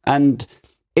onto. And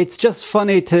it's just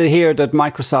funny to hear that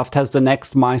Microsoft has the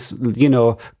next,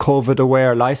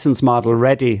 COVID-aware license model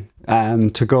ready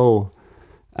to go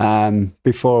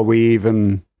before we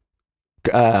even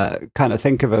kind of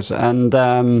think of it.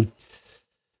 And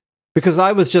because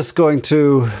I was just going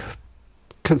to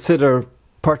consider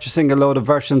purchasing a load of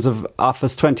versions of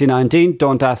Office 2019.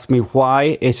 Don't ask me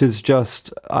why. It is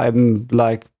just, I'm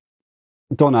like,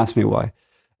 don't ask me why.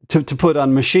 To put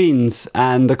on machines.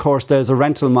 And of course, there's a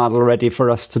rental model ready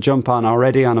for us to jump on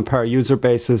already on a per user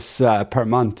basis per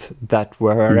month,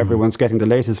 where everyone's getting the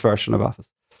latest version of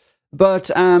Office. But,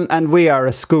 and we are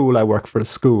a school. I work for a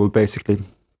school, basically.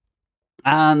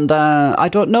 And I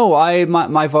don't know,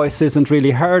 my voice isn't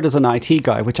really heard as an IT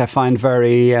guy, which I find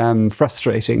very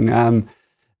frustrating.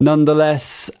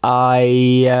 Nonetheless,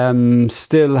 I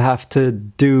still have to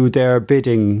do their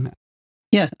bidding.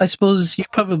 Yeah, I suppose you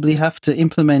probably have to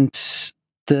implement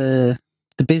the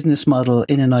business model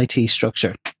in an IT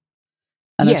structure.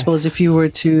 And yes. I suppose if you were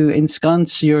to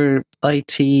ensconce your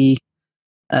IT,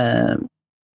 not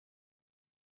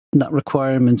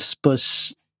requirements,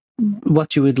 but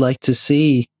what you would like to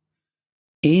see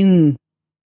into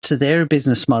their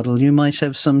business model, you might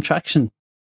have some traction.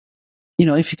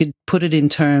 If you could put it in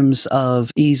terms of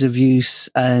ease of use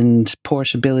and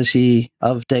portability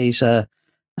of data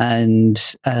and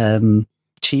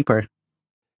cheaper.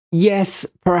 Yes,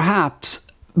 perhaps,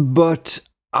 but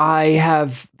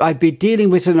I'd be dealing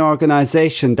with an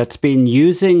organization that's been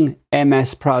using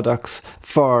MS products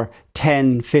for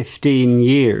 10, 15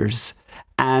 years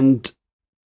and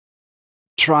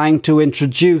trying to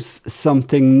introduce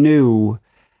something new.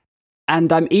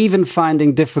 And I'm even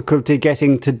finding difficulty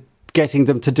getting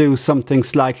them to do something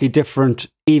slightly different,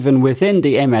 even within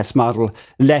the MS model,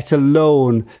 let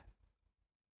alone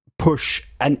push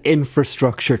an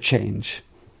infrastructure change.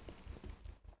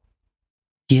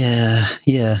 Yeah.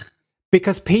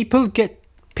 Because people get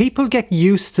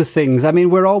used to things. I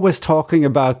mean, we're always talking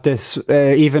about this,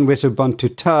 even with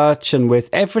Ubuntu Touch and with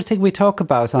everything we talk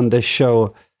about on this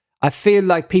show. I feel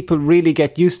like people really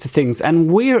get used to things,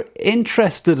 and we're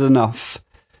interested enough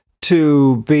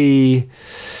to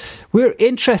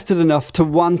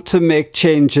want to make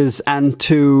changes and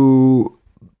to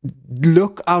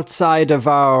look outside of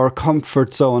our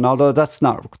comfort zone, although that's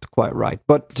not quite right,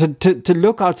 but to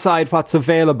look outside what's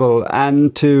available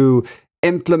and to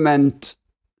implement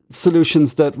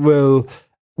solutions that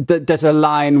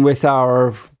align with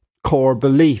our core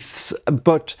beliefs.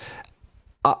 But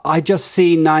I just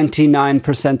see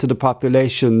 99% of the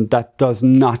population that does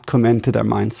not come into their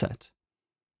mindset.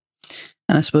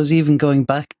 And I suppose even going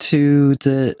back to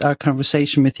our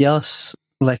conversation with Yoss,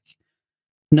 like,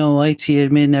 no IT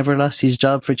admin ever lost his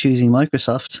job for choosing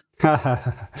Microsoft.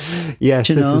 Yes,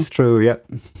 this is true, yeah.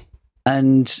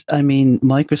 And I mean,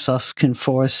 Microsoft can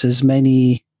force as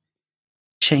many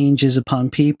changes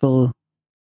upon people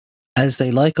as they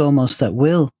like, almost at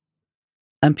will.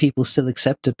 And people still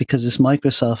accept it because it's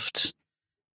Microsoft.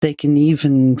 They can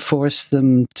even force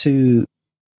them to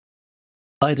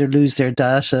either lose their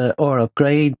data or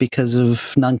upgrade because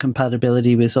of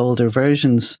non-compatibility with older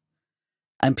versions.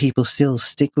 And people still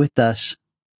stick with that.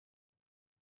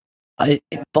 It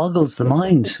boggles the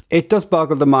mind. It does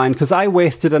boggle the mind, because I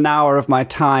wasted an hour of my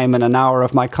time and an hour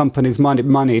of my company's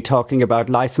money talking about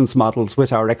license models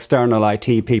with our external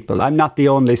IT people. I'm not the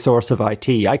only source of IT.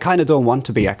 I kind of don't want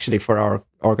to be, actually, for our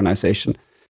organization.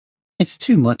 It's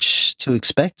too much to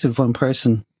expect of one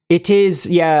person. It is,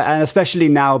 yeah, and especially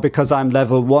now because I'm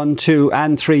level 1, 2,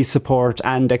 and 3 support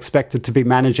and expected to be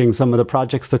managing some of the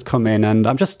projects that come in, and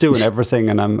I'm just doing everything,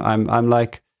 and I'm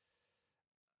like,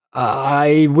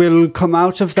 I will come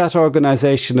out of that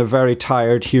organization a very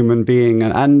tired human being,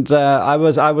 and I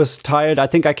was tired. I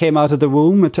think I came out of the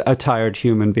womb a tired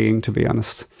human being, to be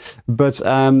honest. But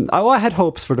I had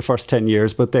hopes for the first 10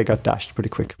 years, but they got dashed pretty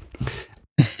quick.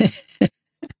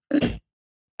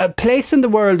 A place in the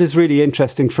world is really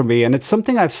interesting for me, and it's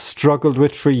something I've struggled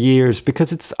with for years,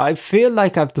 because I feel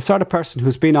like I'm the sort of person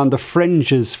who's been on the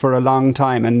fringes for a long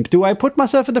time. And do I put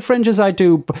myself at the fringes? I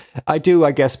do, I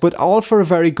guess, but all for a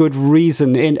very good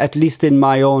reason, at least in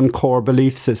my own core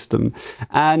belief system.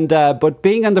 And but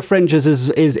being on the fringes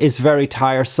is very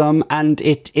tiresome, and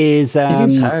it is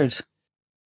hard,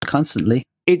 constantly.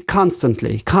 It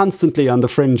constantly on the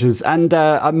fringes, and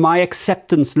my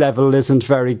acceptance level isn't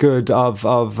very good.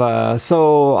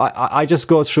 So I just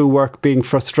go through work being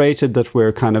frustrated that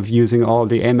we're kind of using all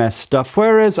the MS stuff,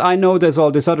 whereas I know there's all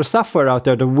this other software out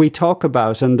there that we talk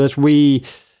about, and that we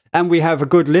have a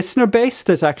good listener base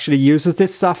that actually uses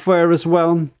this software as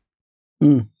well.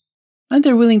 And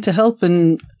they're willing to help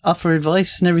and offer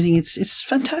advice and everything. It's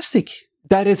fantastic.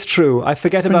 That is true. I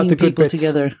forget about the good bits.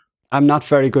 Together. I'm not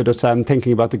very good at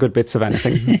thinking about the good bits of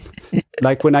anything.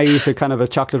 Like when I eat a kind of a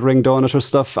chocolate ring donut or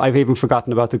stuff, I've even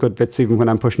forgotten about the good bits, even when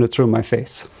I'm pushing it through my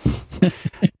face.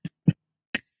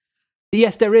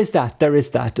 Yes, there is that.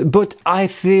 But I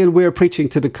feel we're preaching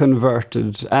to the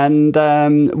converted, and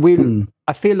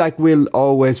I feel like we'll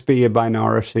always be a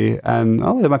minority. There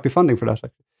might be funding for that.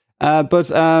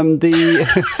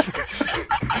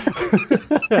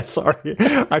 Sorry,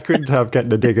 I couldn't help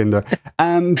getting a dig in there.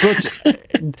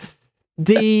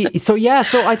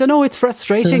 So I don't know, it's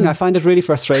frustrating. I find it really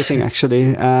frustrating,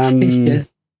 actually. Yeah.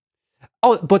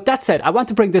 Oh, but that said, I want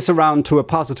to bring this around to a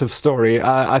positive story.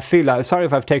 I feel sorry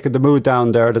if I've taken the mood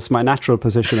down there. That's my natural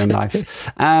position in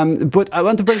life. But I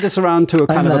want to bring this around to a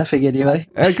kind I'm laughing anyway.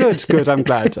 Good. I'm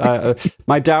glad.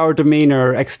 My dour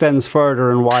demeanour extends further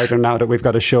and wider now that we've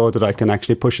got a show that I can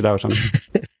actually push it out on.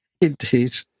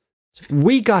 Indeed.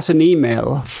 We got an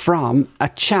email from a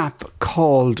chap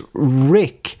called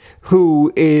Rick,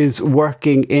 who is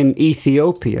working in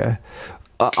Ethiopia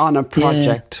on a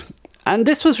project. Yeah. And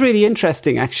this was really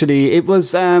interesting, actually. It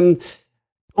was...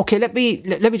 Okay, let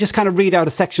me just kind of read out a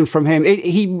section from him.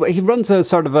 He runs a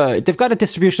sort of they've got a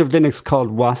distribution of Linux called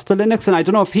Wasta Linux, and I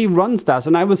don't know if he runs that.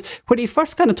 And when he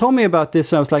first kind of told me about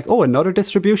this, I was like, oh, another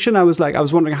distribution? I was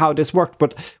wondering how this worked.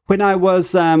 But when I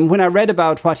read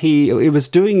about what he was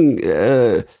doing,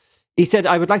 he said,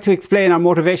 I would like to explain our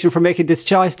motivation for making this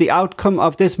choice. The outcome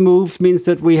of this move means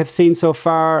that we have seen so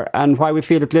far, and why we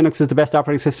feel that Linux is the best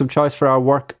operating system choice for our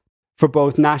work, for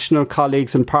both national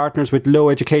colleagues and partners with low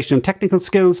education and technical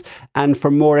skills, and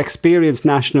for more experienced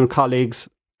national colleagues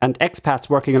and expats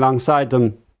working alongside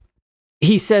them.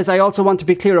 He says, I also want to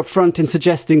be clear up front in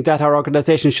suggesting that our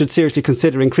organisation should seriously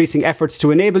consider increasing efforts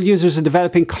to enable users in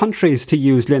developing countries to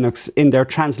use Linux in their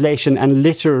translation and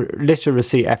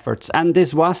literacy efforts. And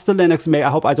this was the Linux,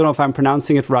 I don't know if I'm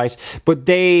pronouncing it right, but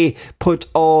they did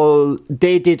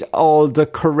all the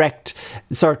correct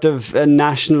sort of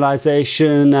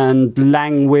nationalisation and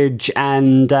language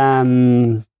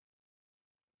and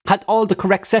had all the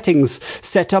correct settings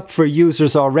set up for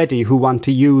users already who want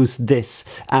to use this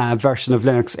version of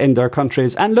Linux in their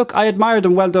countries. And look, I admire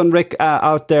them. Well done, Rick,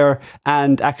 out there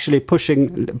and actually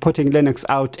putting Linux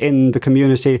out in the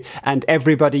community and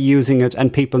everybody using it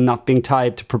and people not being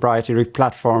tied to proprietary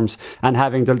platforms and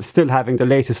still having the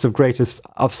latest of greatest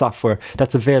of software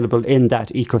that's available in that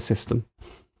ecosystem.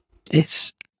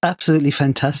 It's absolutely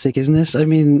fantastic, isn't it? I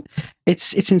mean,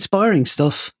 it's inspiring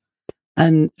stuff.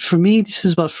 And for me, this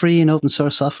is what free and open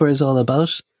source software is all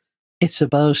about. It's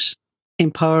about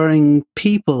empowering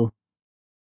people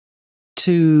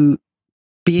to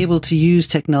be able to use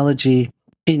technology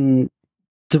in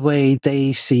the way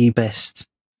they see best.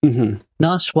 Mm-hmm.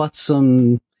 Not what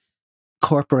some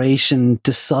corporation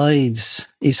decides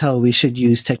is how we should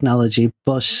use technology,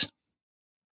 but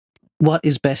what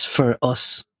is best for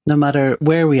us, no matter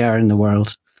where we are in the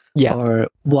world, or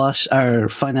what our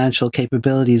financial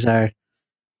capabilities are.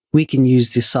 We can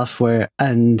use this software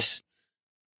and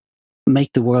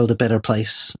make the world a better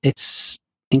place. It's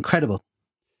incredible.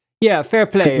 Yeah, fair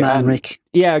play. Good man, Rick.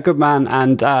 Yeah, good man.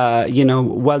 And,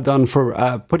 well done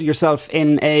for putting yourself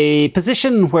in a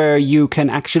position where you can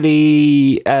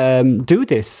actually do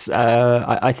this.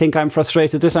 I think I'm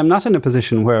frustrated that I'm not in a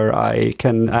position where I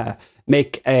can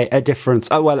make a difference.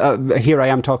 Here I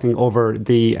am talking over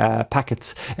the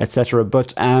packets, etc.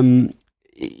 But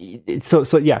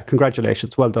so yeah,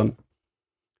 congratulations. Well done.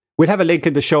 We'll have a link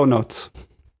in the show notes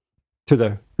to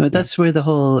the... Well, that's where the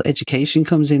whole education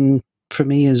comes in for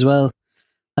me as well.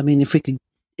 I mean, if we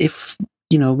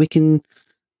can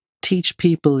teach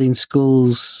people in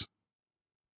schools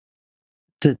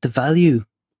the value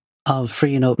of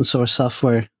free and open source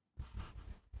software,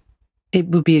 it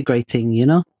would be a great thing, you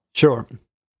know? Sure.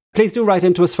 Please do write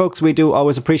into us, folks. We do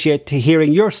always appreciate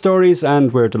hearing your stories,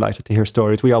 and we're delighted to hear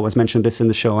stories. We always mention this in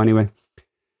the show anyway.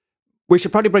 We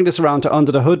should probably bring this around to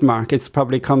Under the Hood, Mark. It's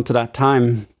probably come to that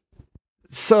time.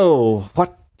 So,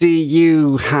 what do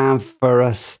you have for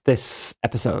us this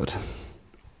episode?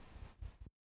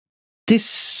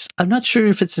 I'm not sure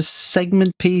if it's a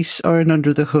segment piece or an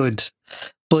Under the Hood,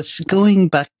 but going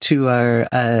back to our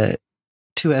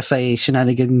 2FA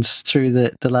shenanigans through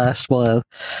the last while,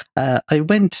 I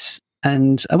went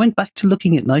back to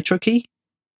looking at NitroKey.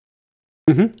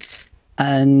 Mm-hmm.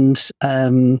 And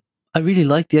I really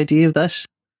like the idea of that.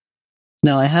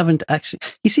 Now, I haven't actually...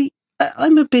 You see,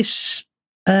 I'm a bit...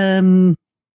 I'm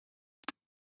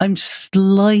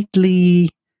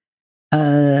slightly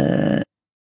not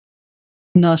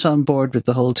on board with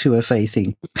the whole 2FA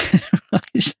thing.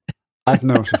 Right? I've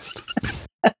noticed.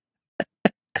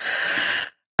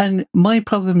 And my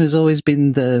problem has always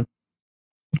been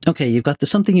okay, you've got the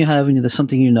something you have and the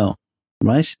something you know,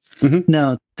 right? Mm-hmm.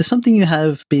 Now, the something you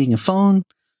have being a phone,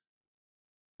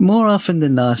 more often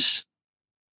than not,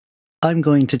 I'm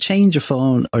going to change a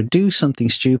phone or do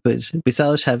something stupid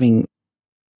without having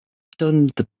done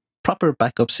the proper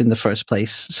backups in the first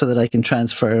place so that I can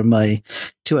transfer my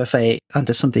 2FA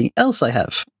onto something else I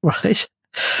have, right?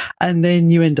 And then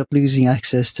you end up losing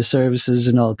access to services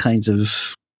and all kinds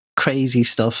of crazy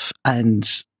stuff. And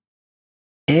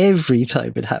every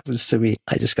time it happens to me,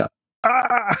 I just go,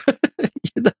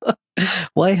 you know,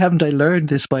 why haven't I learned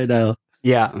this by now?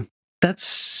 Yeah.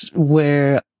 That's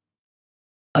where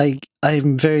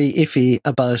I'm very iffy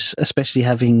about, especially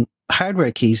having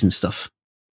hardware keys and stuff.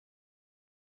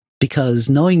 Because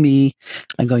knowing me,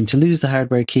 I'm going to lose the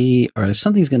hardware key or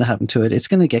something's going to happen to it. It's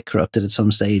going to get corrupted at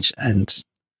some stage and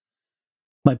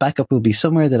my backup will be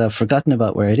somewhere that I've forgotten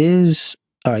about where it is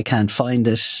or I can't find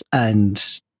it. And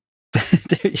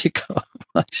there you go.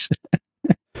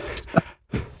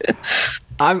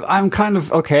 I'm kind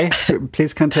of... Okay,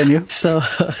 please continue. So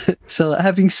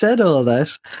having said all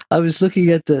that, I was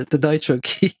looking at the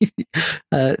NitroKey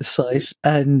site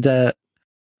and I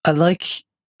like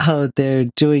how they're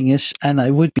doing it, and I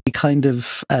would be kind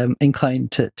of inclined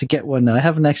to get one now. I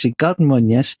haven't actually gotten one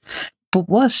yet, but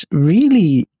what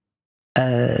really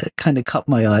kind of caught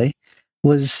my eye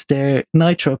was their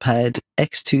NitroPad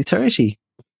X230.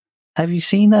 Have you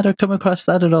seen that or come across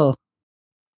that at all?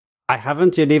 I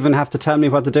haven't. You'd even have to tell me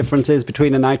what the difference is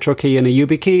between a NitroKey and a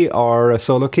YubiKey or a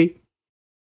solo key.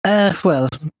 Well,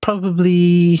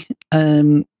 probably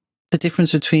the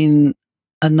difference between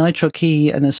a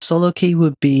NitroKey and a solo key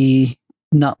would be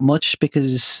not much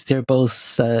because they're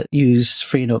both use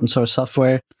free and open source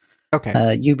software. Okay.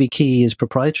 YubiKey is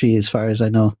proprietary as far as I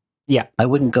know. Yeah. I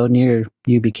wouldn't go near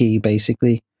YubiKey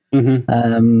basically.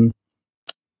 Mm-hmm.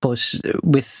 But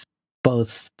with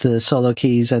both the Solo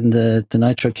keys and the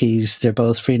Nitro keys, they're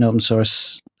both free and open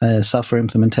source software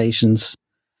implementations.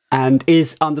 And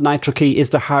is on the Nitro key, is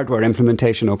the hardware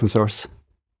implementation open source?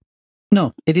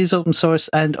 No, it is open source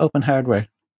and open hardware.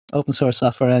 Open source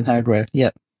software and hardware,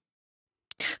 yeah.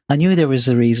 I knew there was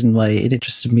a reason why it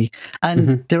interested me.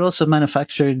 And they're also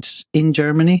manufactured in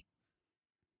Germany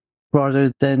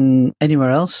rather than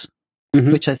anywhere else,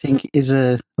 which I think is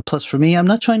a plus for me. I'm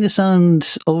not trying to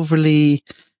sound overly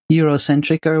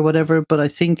Eurocentric or whatever, but I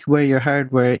think where your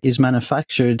hardware is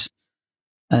manufactured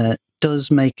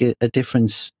does make a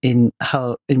difference in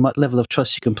what level of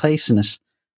trust you can place in it.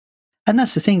 And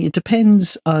that's the thing, it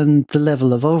depends on the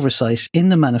level of oversight in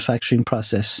the manufacturing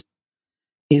process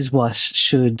is what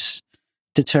should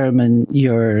determine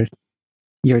your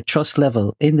trust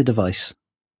level in the device.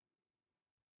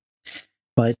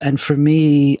 Right. And for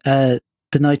me, the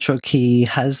Nitro key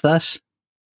has that.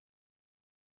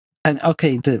 And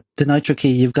okay, the Nitro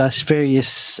key, you've got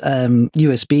various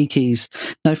USB keys.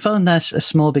 Now I found that a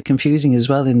small bit confusing as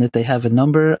well in that they have a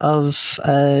number of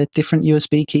different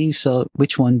USB keys. So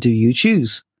which one do you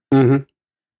choose?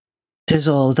 There's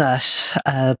all that.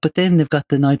 But then they've got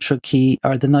the Nitro key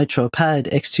or the Nitro Pad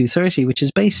X230, which is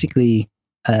basically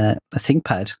a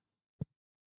ThinkPad.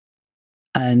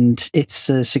 And it's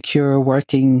a secure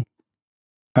working,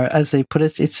 or as they put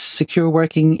it, it's secure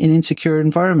working in insecure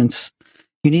environments.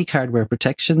 Unique hardware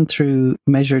protection through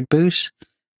measured boot,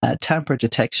 tamper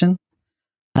detection.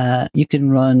 You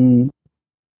can run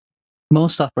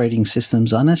most operating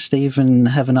systems on it. They even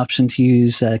have an option to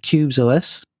use Qubes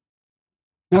OS.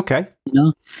 Okay. You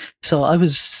know, so I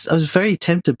was very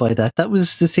tempted by that. That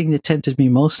was the thing that tempted me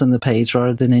most on the page,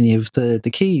 rather than any of the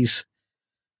keys.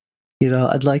 You know,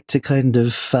 I'd like to kind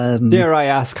of. Dare I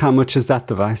ask, how much is that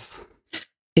device?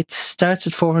 It starts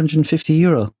at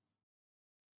 €450.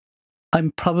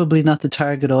 I'm probably not the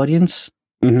target audience.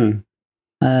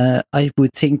 I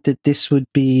would think that this would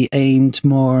be aimed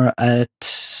more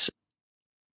at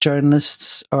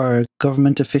journalists or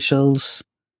government officials.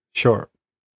 Sure.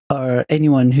 Or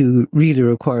anyone who really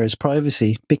requires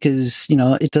privacy, because, you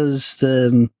know, it has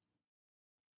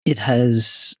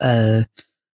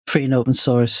free and open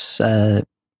source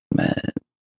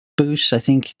boot. I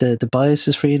think the BIOS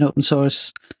is free and open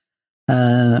source.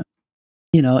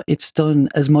 You know, it's done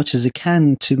as much as it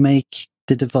can to make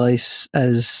the device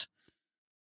as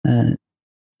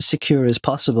secure as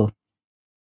possible.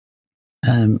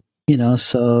 You know,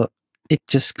 so it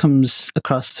just comes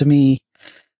across to me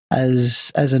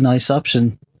as a nice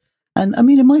option. And I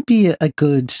mean, it might be a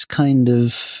good kind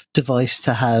of device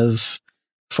to have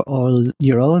for all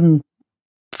your own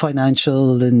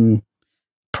financial and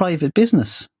private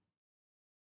business.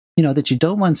 You know, that you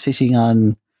don't want sitting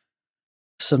on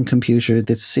some computer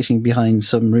that's sitting behind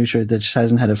some router that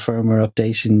hasn't had a firmware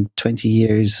update in 20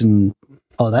 years and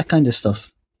all that kind of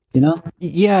stuff, you know?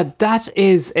 Yeah, that's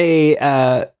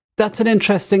an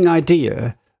interesting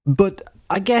idea. But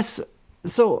I guess,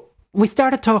 so we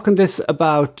started talking this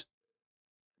about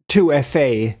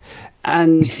 2FA,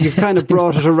 and you've kind of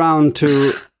brought it around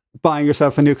to buying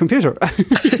yourself a new computer.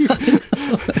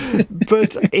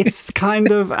 But it's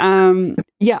kind of, I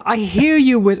hear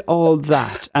you with all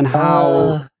that and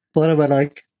how... what am I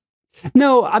like?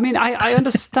 No, I mean, I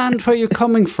understand where you're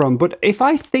coming from, but if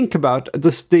I think about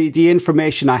this, the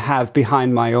information I have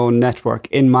behind my own network,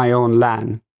 in my own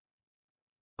LAN,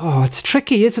 it's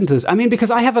tricky, isn't it? I mean, because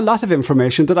I have a lot of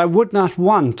information that I would not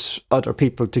want other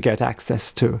people to get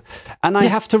access to. And I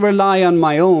have to rely on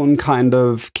my own kind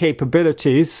of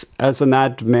capabilities as an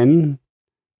admin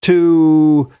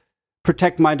to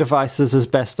protect my devices as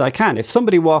best I can. If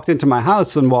somebody walked into my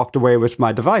house and walked away with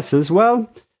my devices, well,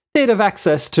 they'd have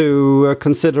access to a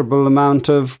considerable amount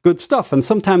of good stuff. And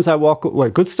sometimes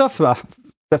good stuff,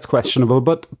 that's questionable,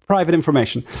 but private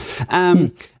information.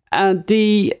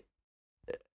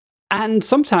 And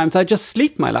sometimes I just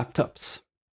sleep my laptops.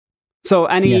 So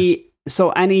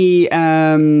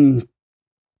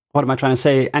what am I trying to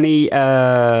say? Any,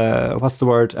 what's the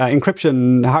word?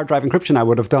 Encryption, hard drive encryption I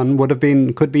would have done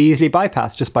could be easily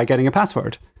bypassed just by getting a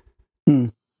password.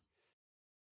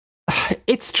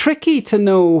 It's tricky to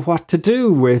know what to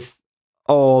do with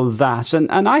all that.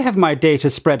 And I have my data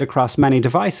spread across many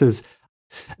devices.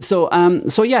 So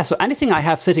anything I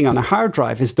have sitting on a hard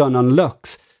drive is done on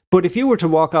looks. But if you were to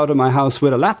walk out of my house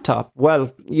with a laptop,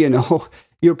 well, you know,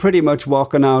 you're pretty much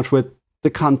walking out with the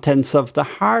contents of the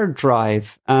hard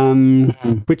drive,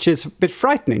 which is a bit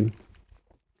frightening.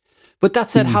 But that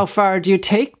said, how far do you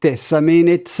take this? I mean,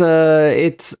 it's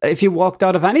if you walked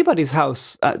out of anybody's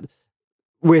house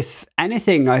with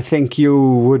anything, I think you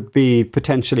would be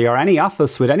potentially, or any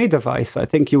office with any device, I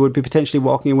think you would be potentially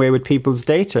walking away with people's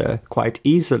data quite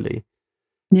easily.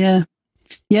 Yeah.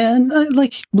 Yeah, and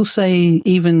like we'll say,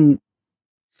 even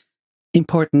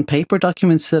important paper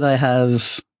documents that I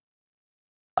have,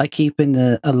 I keep in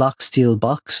a lock steel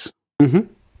box,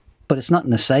 but it's not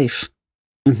in a safe.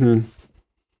 Mm-hmm.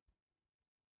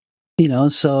 You know,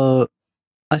 so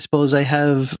I suppose I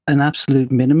have an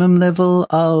absolute minimum level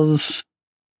of,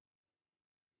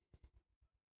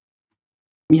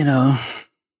 you know,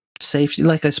 safety.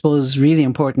 Like, I suppose really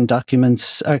important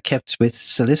documents are kept with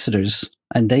solicitors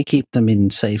and they keep them in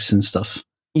safes and stuff.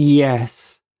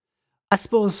 Yes. I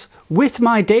suppose with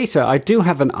my data, I do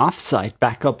have an offsite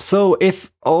backup. So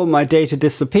if all my data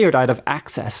disappeared, I'd have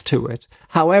access to it.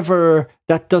 However,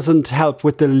 that doesn't help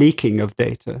with the leaking of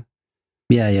data.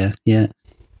 Yeah.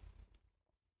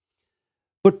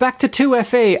 But back to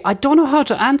 2FA, I don't know how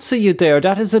to answer you there.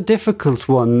 That is a difficult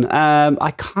one.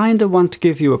 I kind of want to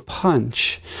give you a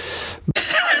punch.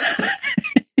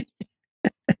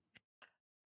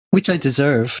 Which I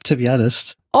deserve, to be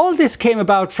honest. All this came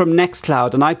about from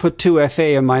Nextcloud, and I put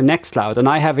 2FA on my Nextcloud, and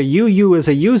I have a UU as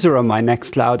a user on my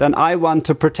Nextcloud, and I want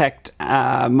to protect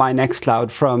my Nextcloud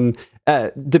from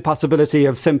the possibility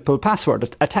of simple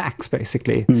password attacks,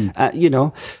 basically. You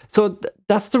know, so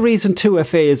that's the reason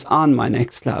 2FA is on my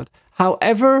Nextcloud.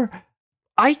 However,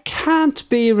 I can't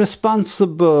be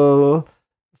responsible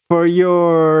for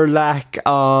your lack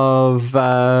of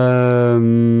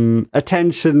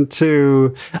attention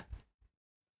to...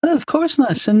 Of course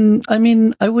not. And I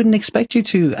mean, I wouldn't expect you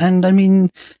to. And I mean,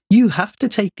 you have to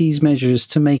take these measures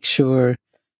to make sure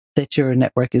that your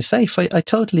network is safe. I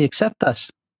totally accept that.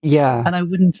 Yeah. And I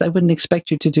wouldn't expect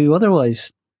you to do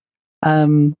otherwise.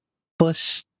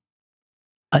 But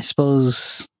I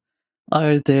suppose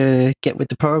either get with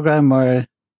the program or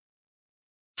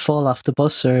fall off the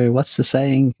bus, or what's the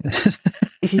saying?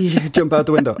 Jump out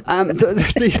the window.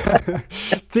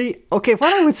 Okay,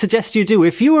 what I would suggest you do,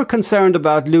 if you were concerned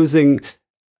about losing,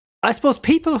 I suppose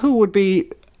people who would be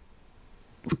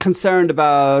concerned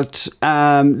about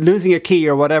losing a key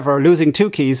or whatever, or losing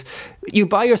 2 keys, you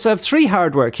buy yourself 3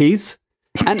 hardware keys.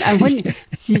 And when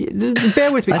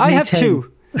bear with me, I have 2.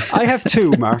 I have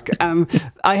 2, Mark.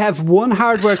 I have 1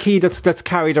 hardware key that's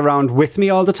carried around with me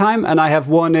all the time, and I have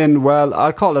 1 in, well,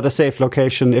 I'll call it a safe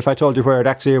location. If I told you where it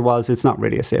actually was, it's not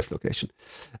really a safe location.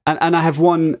 And I have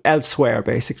 1 elsewhere,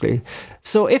 basically.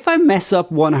 So if I mess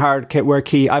up 1 hardware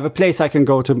key, I have a place I can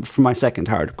go to for my second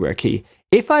hardware key.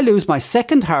 If I lose my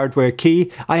second hardware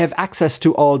key, I have access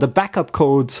to all the backup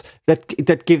codes that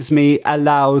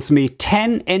allows me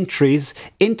 10 entries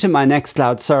into my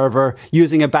Nextcloud server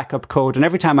using a backup code. And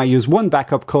every time I use 1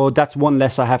 backup code, that's 1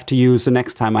 less I have to use the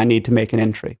next time I need to make an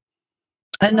entry.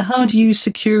 And how do you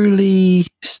securely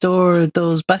store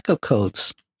those backup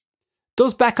codes?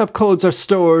 Those backup codes are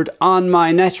stored on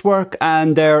my network,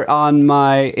 and they're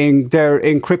they're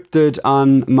encrypted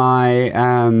on my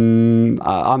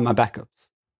backups.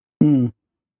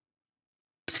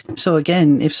 So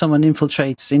again, if someone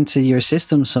infiltrates into your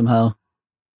system somehow,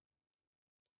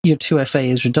 your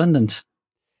 2FA is redundant.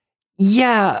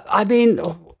 Yeah, I mean,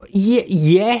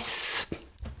 yes.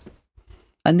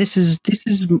 And this is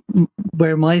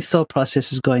where my thought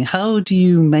process is going. How do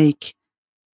you make...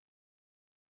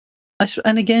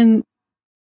 And again,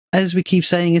 as we keep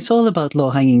saying, it's all about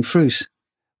low-hanging fruit.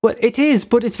 Well, it is,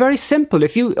 but it's very simple.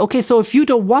 If you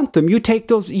don't want them, you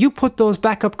put those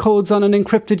backup codes on an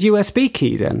encrypted USB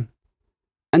key then.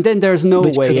 And then there's no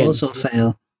Which way could in. also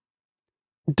fail.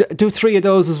 Do 3 of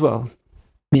those as well.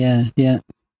 Yeah.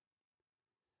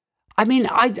 I mean,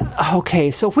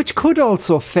 so which could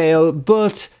also fail,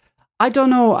 but I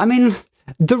don't know. I mean,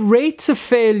 the rates of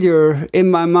failure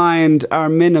in my mind are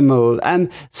minimal.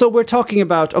 And so we're talking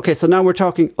about,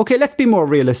 let's be more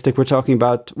realistic.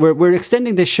 We're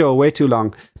extending this show way too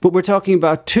long, but we're talking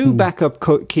about 2 backup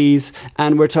keys,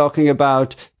 and we're talking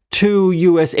about 2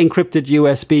 encrypted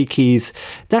USB keys.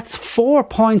 That's 4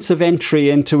 points of entry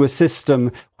into a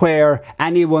system where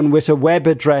anyone with a web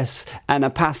address and a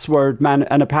password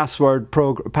password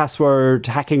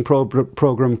hacking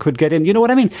program could get in. You know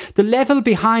what I mean? The level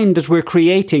behind that we're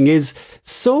creating is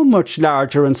so much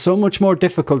larger and so much more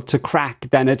difficult to crack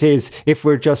than it is if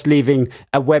we're just leaving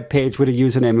a web page with a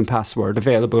username and password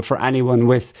available for anyone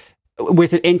with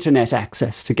an internet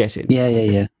access to get in.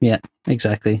 Yeah,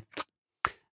 exactly.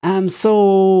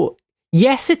 So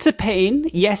yes, it's a pain.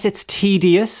 Yes, it's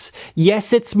tedious.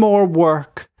 Yes, it's more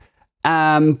work.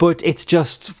 But it's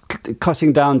just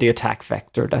cutting down the attack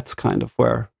vector. That's kind of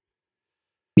where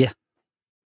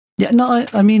Yeah, no,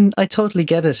 I mean, I totally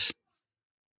get it.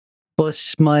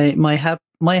 But my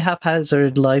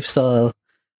haphazard lifestyle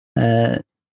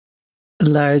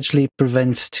largely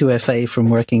prevents 2FA from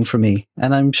working for me.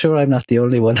 And I'm sure I'm not the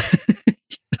only one.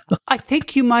 I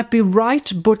think you might be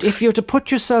right, but if you're to put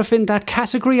yourself in that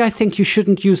category, I think you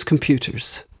shouldn't use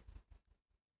computers.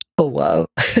 Oh, wow.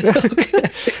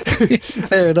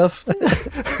 Fair enough.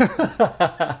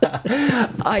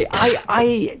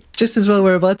 I just as well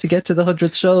we're about to get to the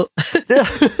 100th show.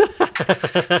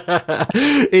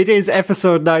 It is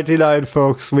episode 99,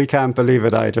 folks. We can't believe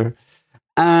it either.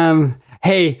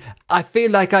 Hey, I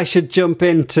feel like I should jump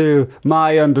into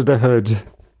my under the hood.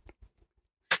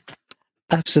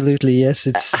 Absolutely, yes.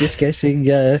 It's getting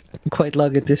quite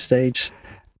long at this stage.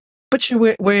 But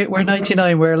sure, we're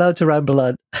 99. We're allowed to ramble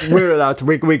on. We're allowed to.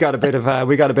 We got a bit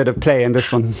of play in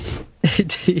this one.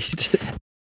 Indeed.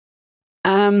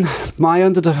 My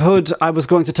under the hood, I was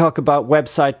going to talk about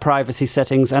website privacy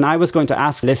settings, and I was going to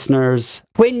ask listeners,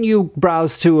 when you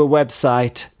browse to a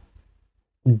website,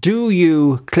 do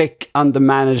you click on the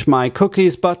Manage My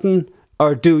Cookies button,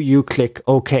 or do you click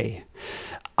OK?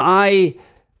 I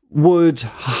would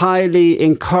highly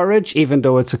encourage, even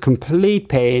though it's a complete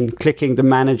pain, clicking the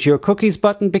Manage Your Cookies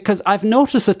button, because I've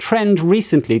noticed a trend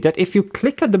recently that if you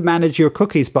click on the Manage Your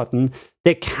Cookies button,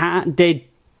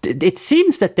 it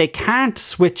seems that they can't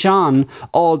switch on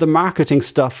all the marketing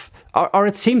stuff, or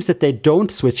it seems that they don't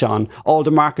switch on all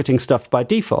the marketing stuff by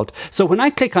default. So when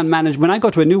I click on when I go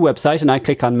to a new website and I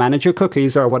click on Manage Your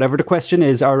Cookies, or whatever the question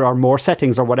is, or more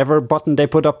settings, or whatever button they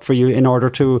put up for you in order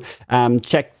to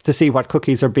check to see what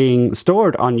cookies are being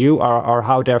stored on you, or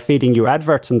how they're feeding you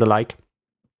adverts and the like,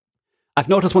 I've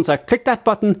noticed once I click that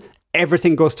button,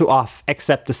 everything goes to off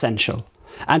except essential.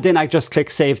 And then I just click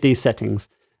Save These Settings.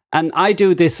 And I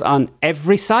do this on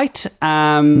every site.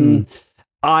 I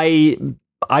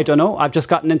don't know. I've just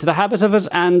gotten into the habit of it,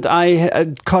 and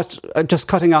I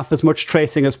cutting off as much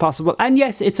tracing as possible. And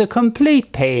yes, it's a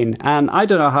complete pain, and I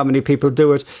don't know how many people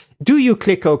do it. Do you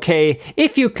click OK?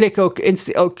 If you click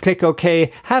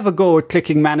OK, have a go at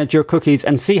clicking Manage Your Cookies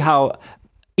and see how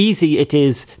easy it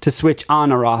is to switch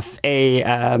on or off all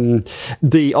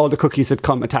the cookies that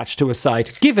come attached to a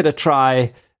site. Give it a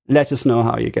try. Let us know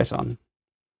how you get on.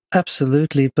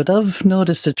 Absolutely, but I've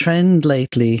noticed a trend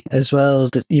lately as well,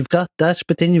 that you've got that,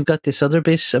 but then you've got this other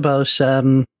bit about,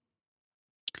 I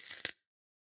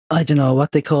don't know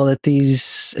what they call it,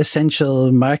 these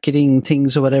essential marketing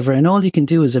things or whatever, and all you can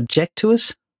do is object to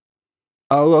it.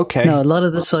 Oh, okay. Now, a lot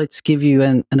of the sites give you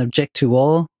an object to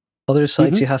all. Other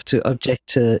sites you have to object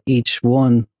to each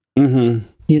one. Mm-hmm.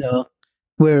 You know,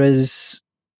 whereas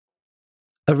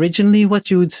originally what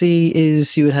you would see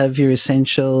is you would have your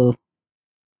essential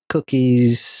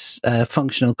cookies,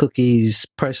 functional cookies,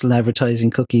 personal advertising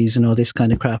cookies, and all this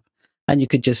kind of crap. And you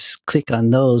could just click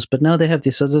on those. But now they have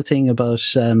this other thing about,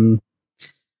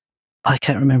 I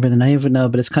can't remember the name of it now,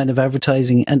 but it's kind of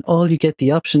advertising. And all you get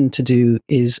the option to do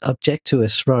is object to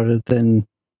it rather than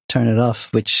turn it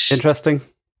off, which... Interesting.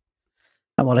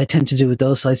 And what I tend to do with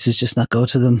those sites is just not go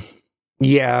to them.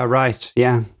 Yeah, right.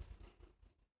 Yeah.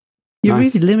 You're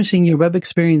really limiting your web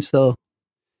experience, though.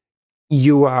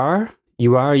 You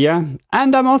are, yeah.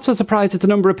 And I'm also surprised at the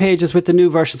number of pages with the new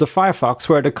versions of Firefox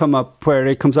where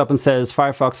it comes up and says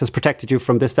Firefox has protected you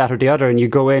from this, that, or the other, and you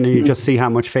go in and you just see how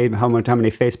many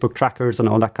Facebook trackers and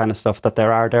all that kind of stuff that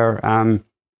there are there.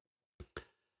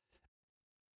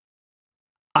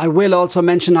 I will also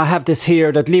mention, I have this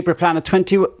here, that LibrePlanet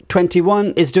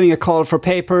 2021 is doing a call for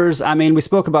papers. I mean, we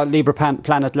spoke about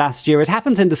LibrePlanet last year. It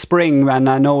happens in the spring, and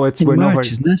I know we're nowhere.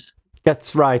 Isn't it?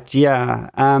 That's right, yeah.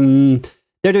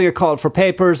 They're doing a call for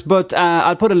papers, but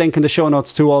I'll put a link in the show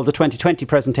notes to all the 2020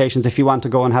 presentations if you want to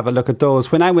go and have a look at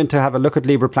those. When I went to have a look at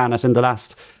LibrePlanet in the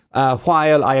last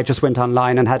while, I just went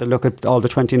online and had a look at all the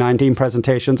 2019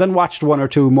 presentations and watched one or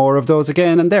two more of those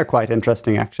again, and they're quite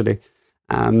interesting, actually.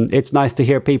 It's nice to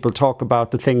hear people talk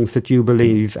about the things that you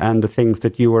believe and the things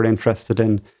that you are interested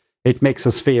in. It makes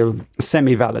us feel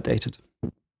semi-validated.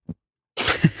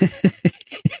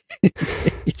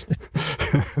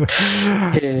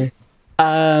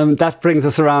 That brings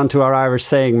us around to our Irish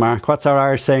saying, Mark. What's our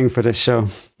Irish saying for this show?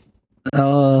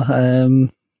 Oh, Tá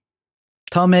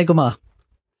mé go maith.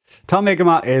 Tá mé go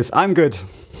maith is I'm good.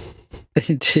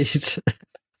 Indeed.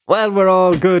 Well, we're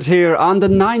all good here on the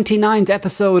 99th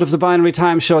episode of the Binary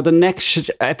Time Show. The next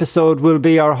episode will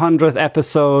be our 100th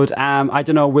episode. I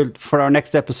don't know, for our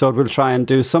next episode, we'll try and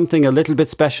do something a little bit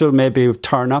special, maybe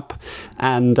turn up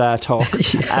and talk.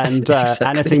 Yeah, and exactly.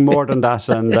 Anything more than that,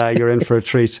 and you're in for a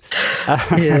treat.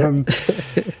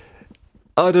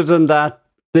 Other than that,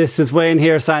 This is Wayne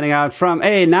here signing out from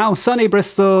a now sunny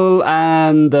Bristol,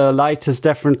 and the light is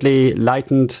definitely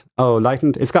lightened. Oh,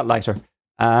 lightened? It's got lighter.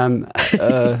 I'm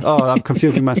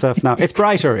confusing myself now. It's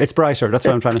brighter. That's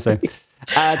what I'm trying to say.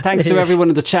 Thanks to everyone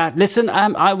in the chat. Listen,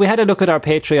 we had a look at our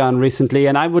Patreon recently,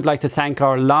 and I would like to thank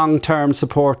our long-term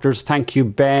supporters. Thank you,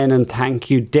 Ben, and thank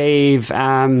you, Dave,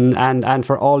 and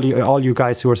for all you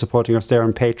guys who are supporting us there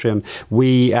on Patreon.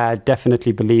 We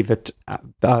definitely believe it.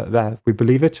 We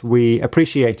believe it. We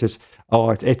appreciate it. Oh,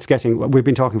 it's getting. We've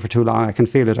been talking for too long. I can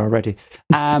feel it already.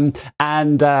 And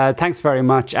thanks very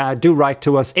much. Do write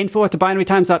to us.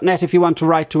 info@thebinarytimes.net. If you want to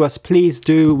write to us, please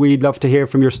do. We'd love to hear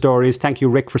from your stories. Thank you,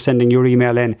 Rick, for sending your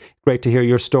email in. Great to hear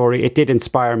your story. It did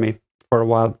inspire me for a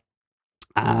while.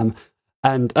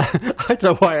 And I don't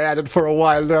know why I added for a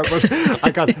while there, but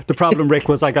the problem, Rick,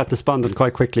 was I got despondent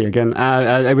quite quickly again.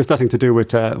 It was nothing to do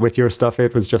with your stuff.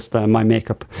 It was just my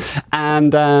makeup.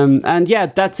 And yeah,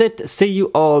 that's it. See you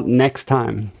all next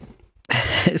time.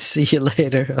 See you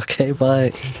later. Okay,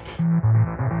 bye.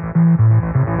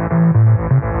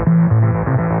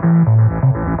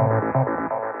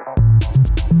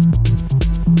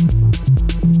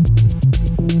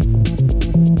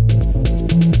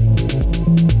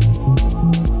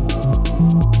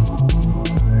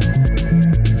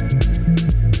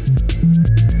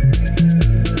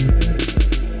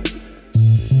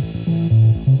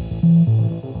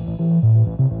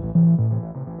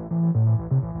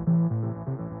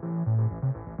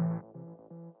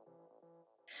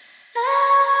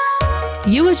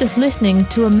 You were just listening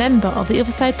to a member of the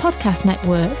Otherside Podcast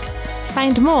Network.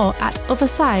 Find more at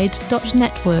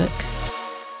otherside.network.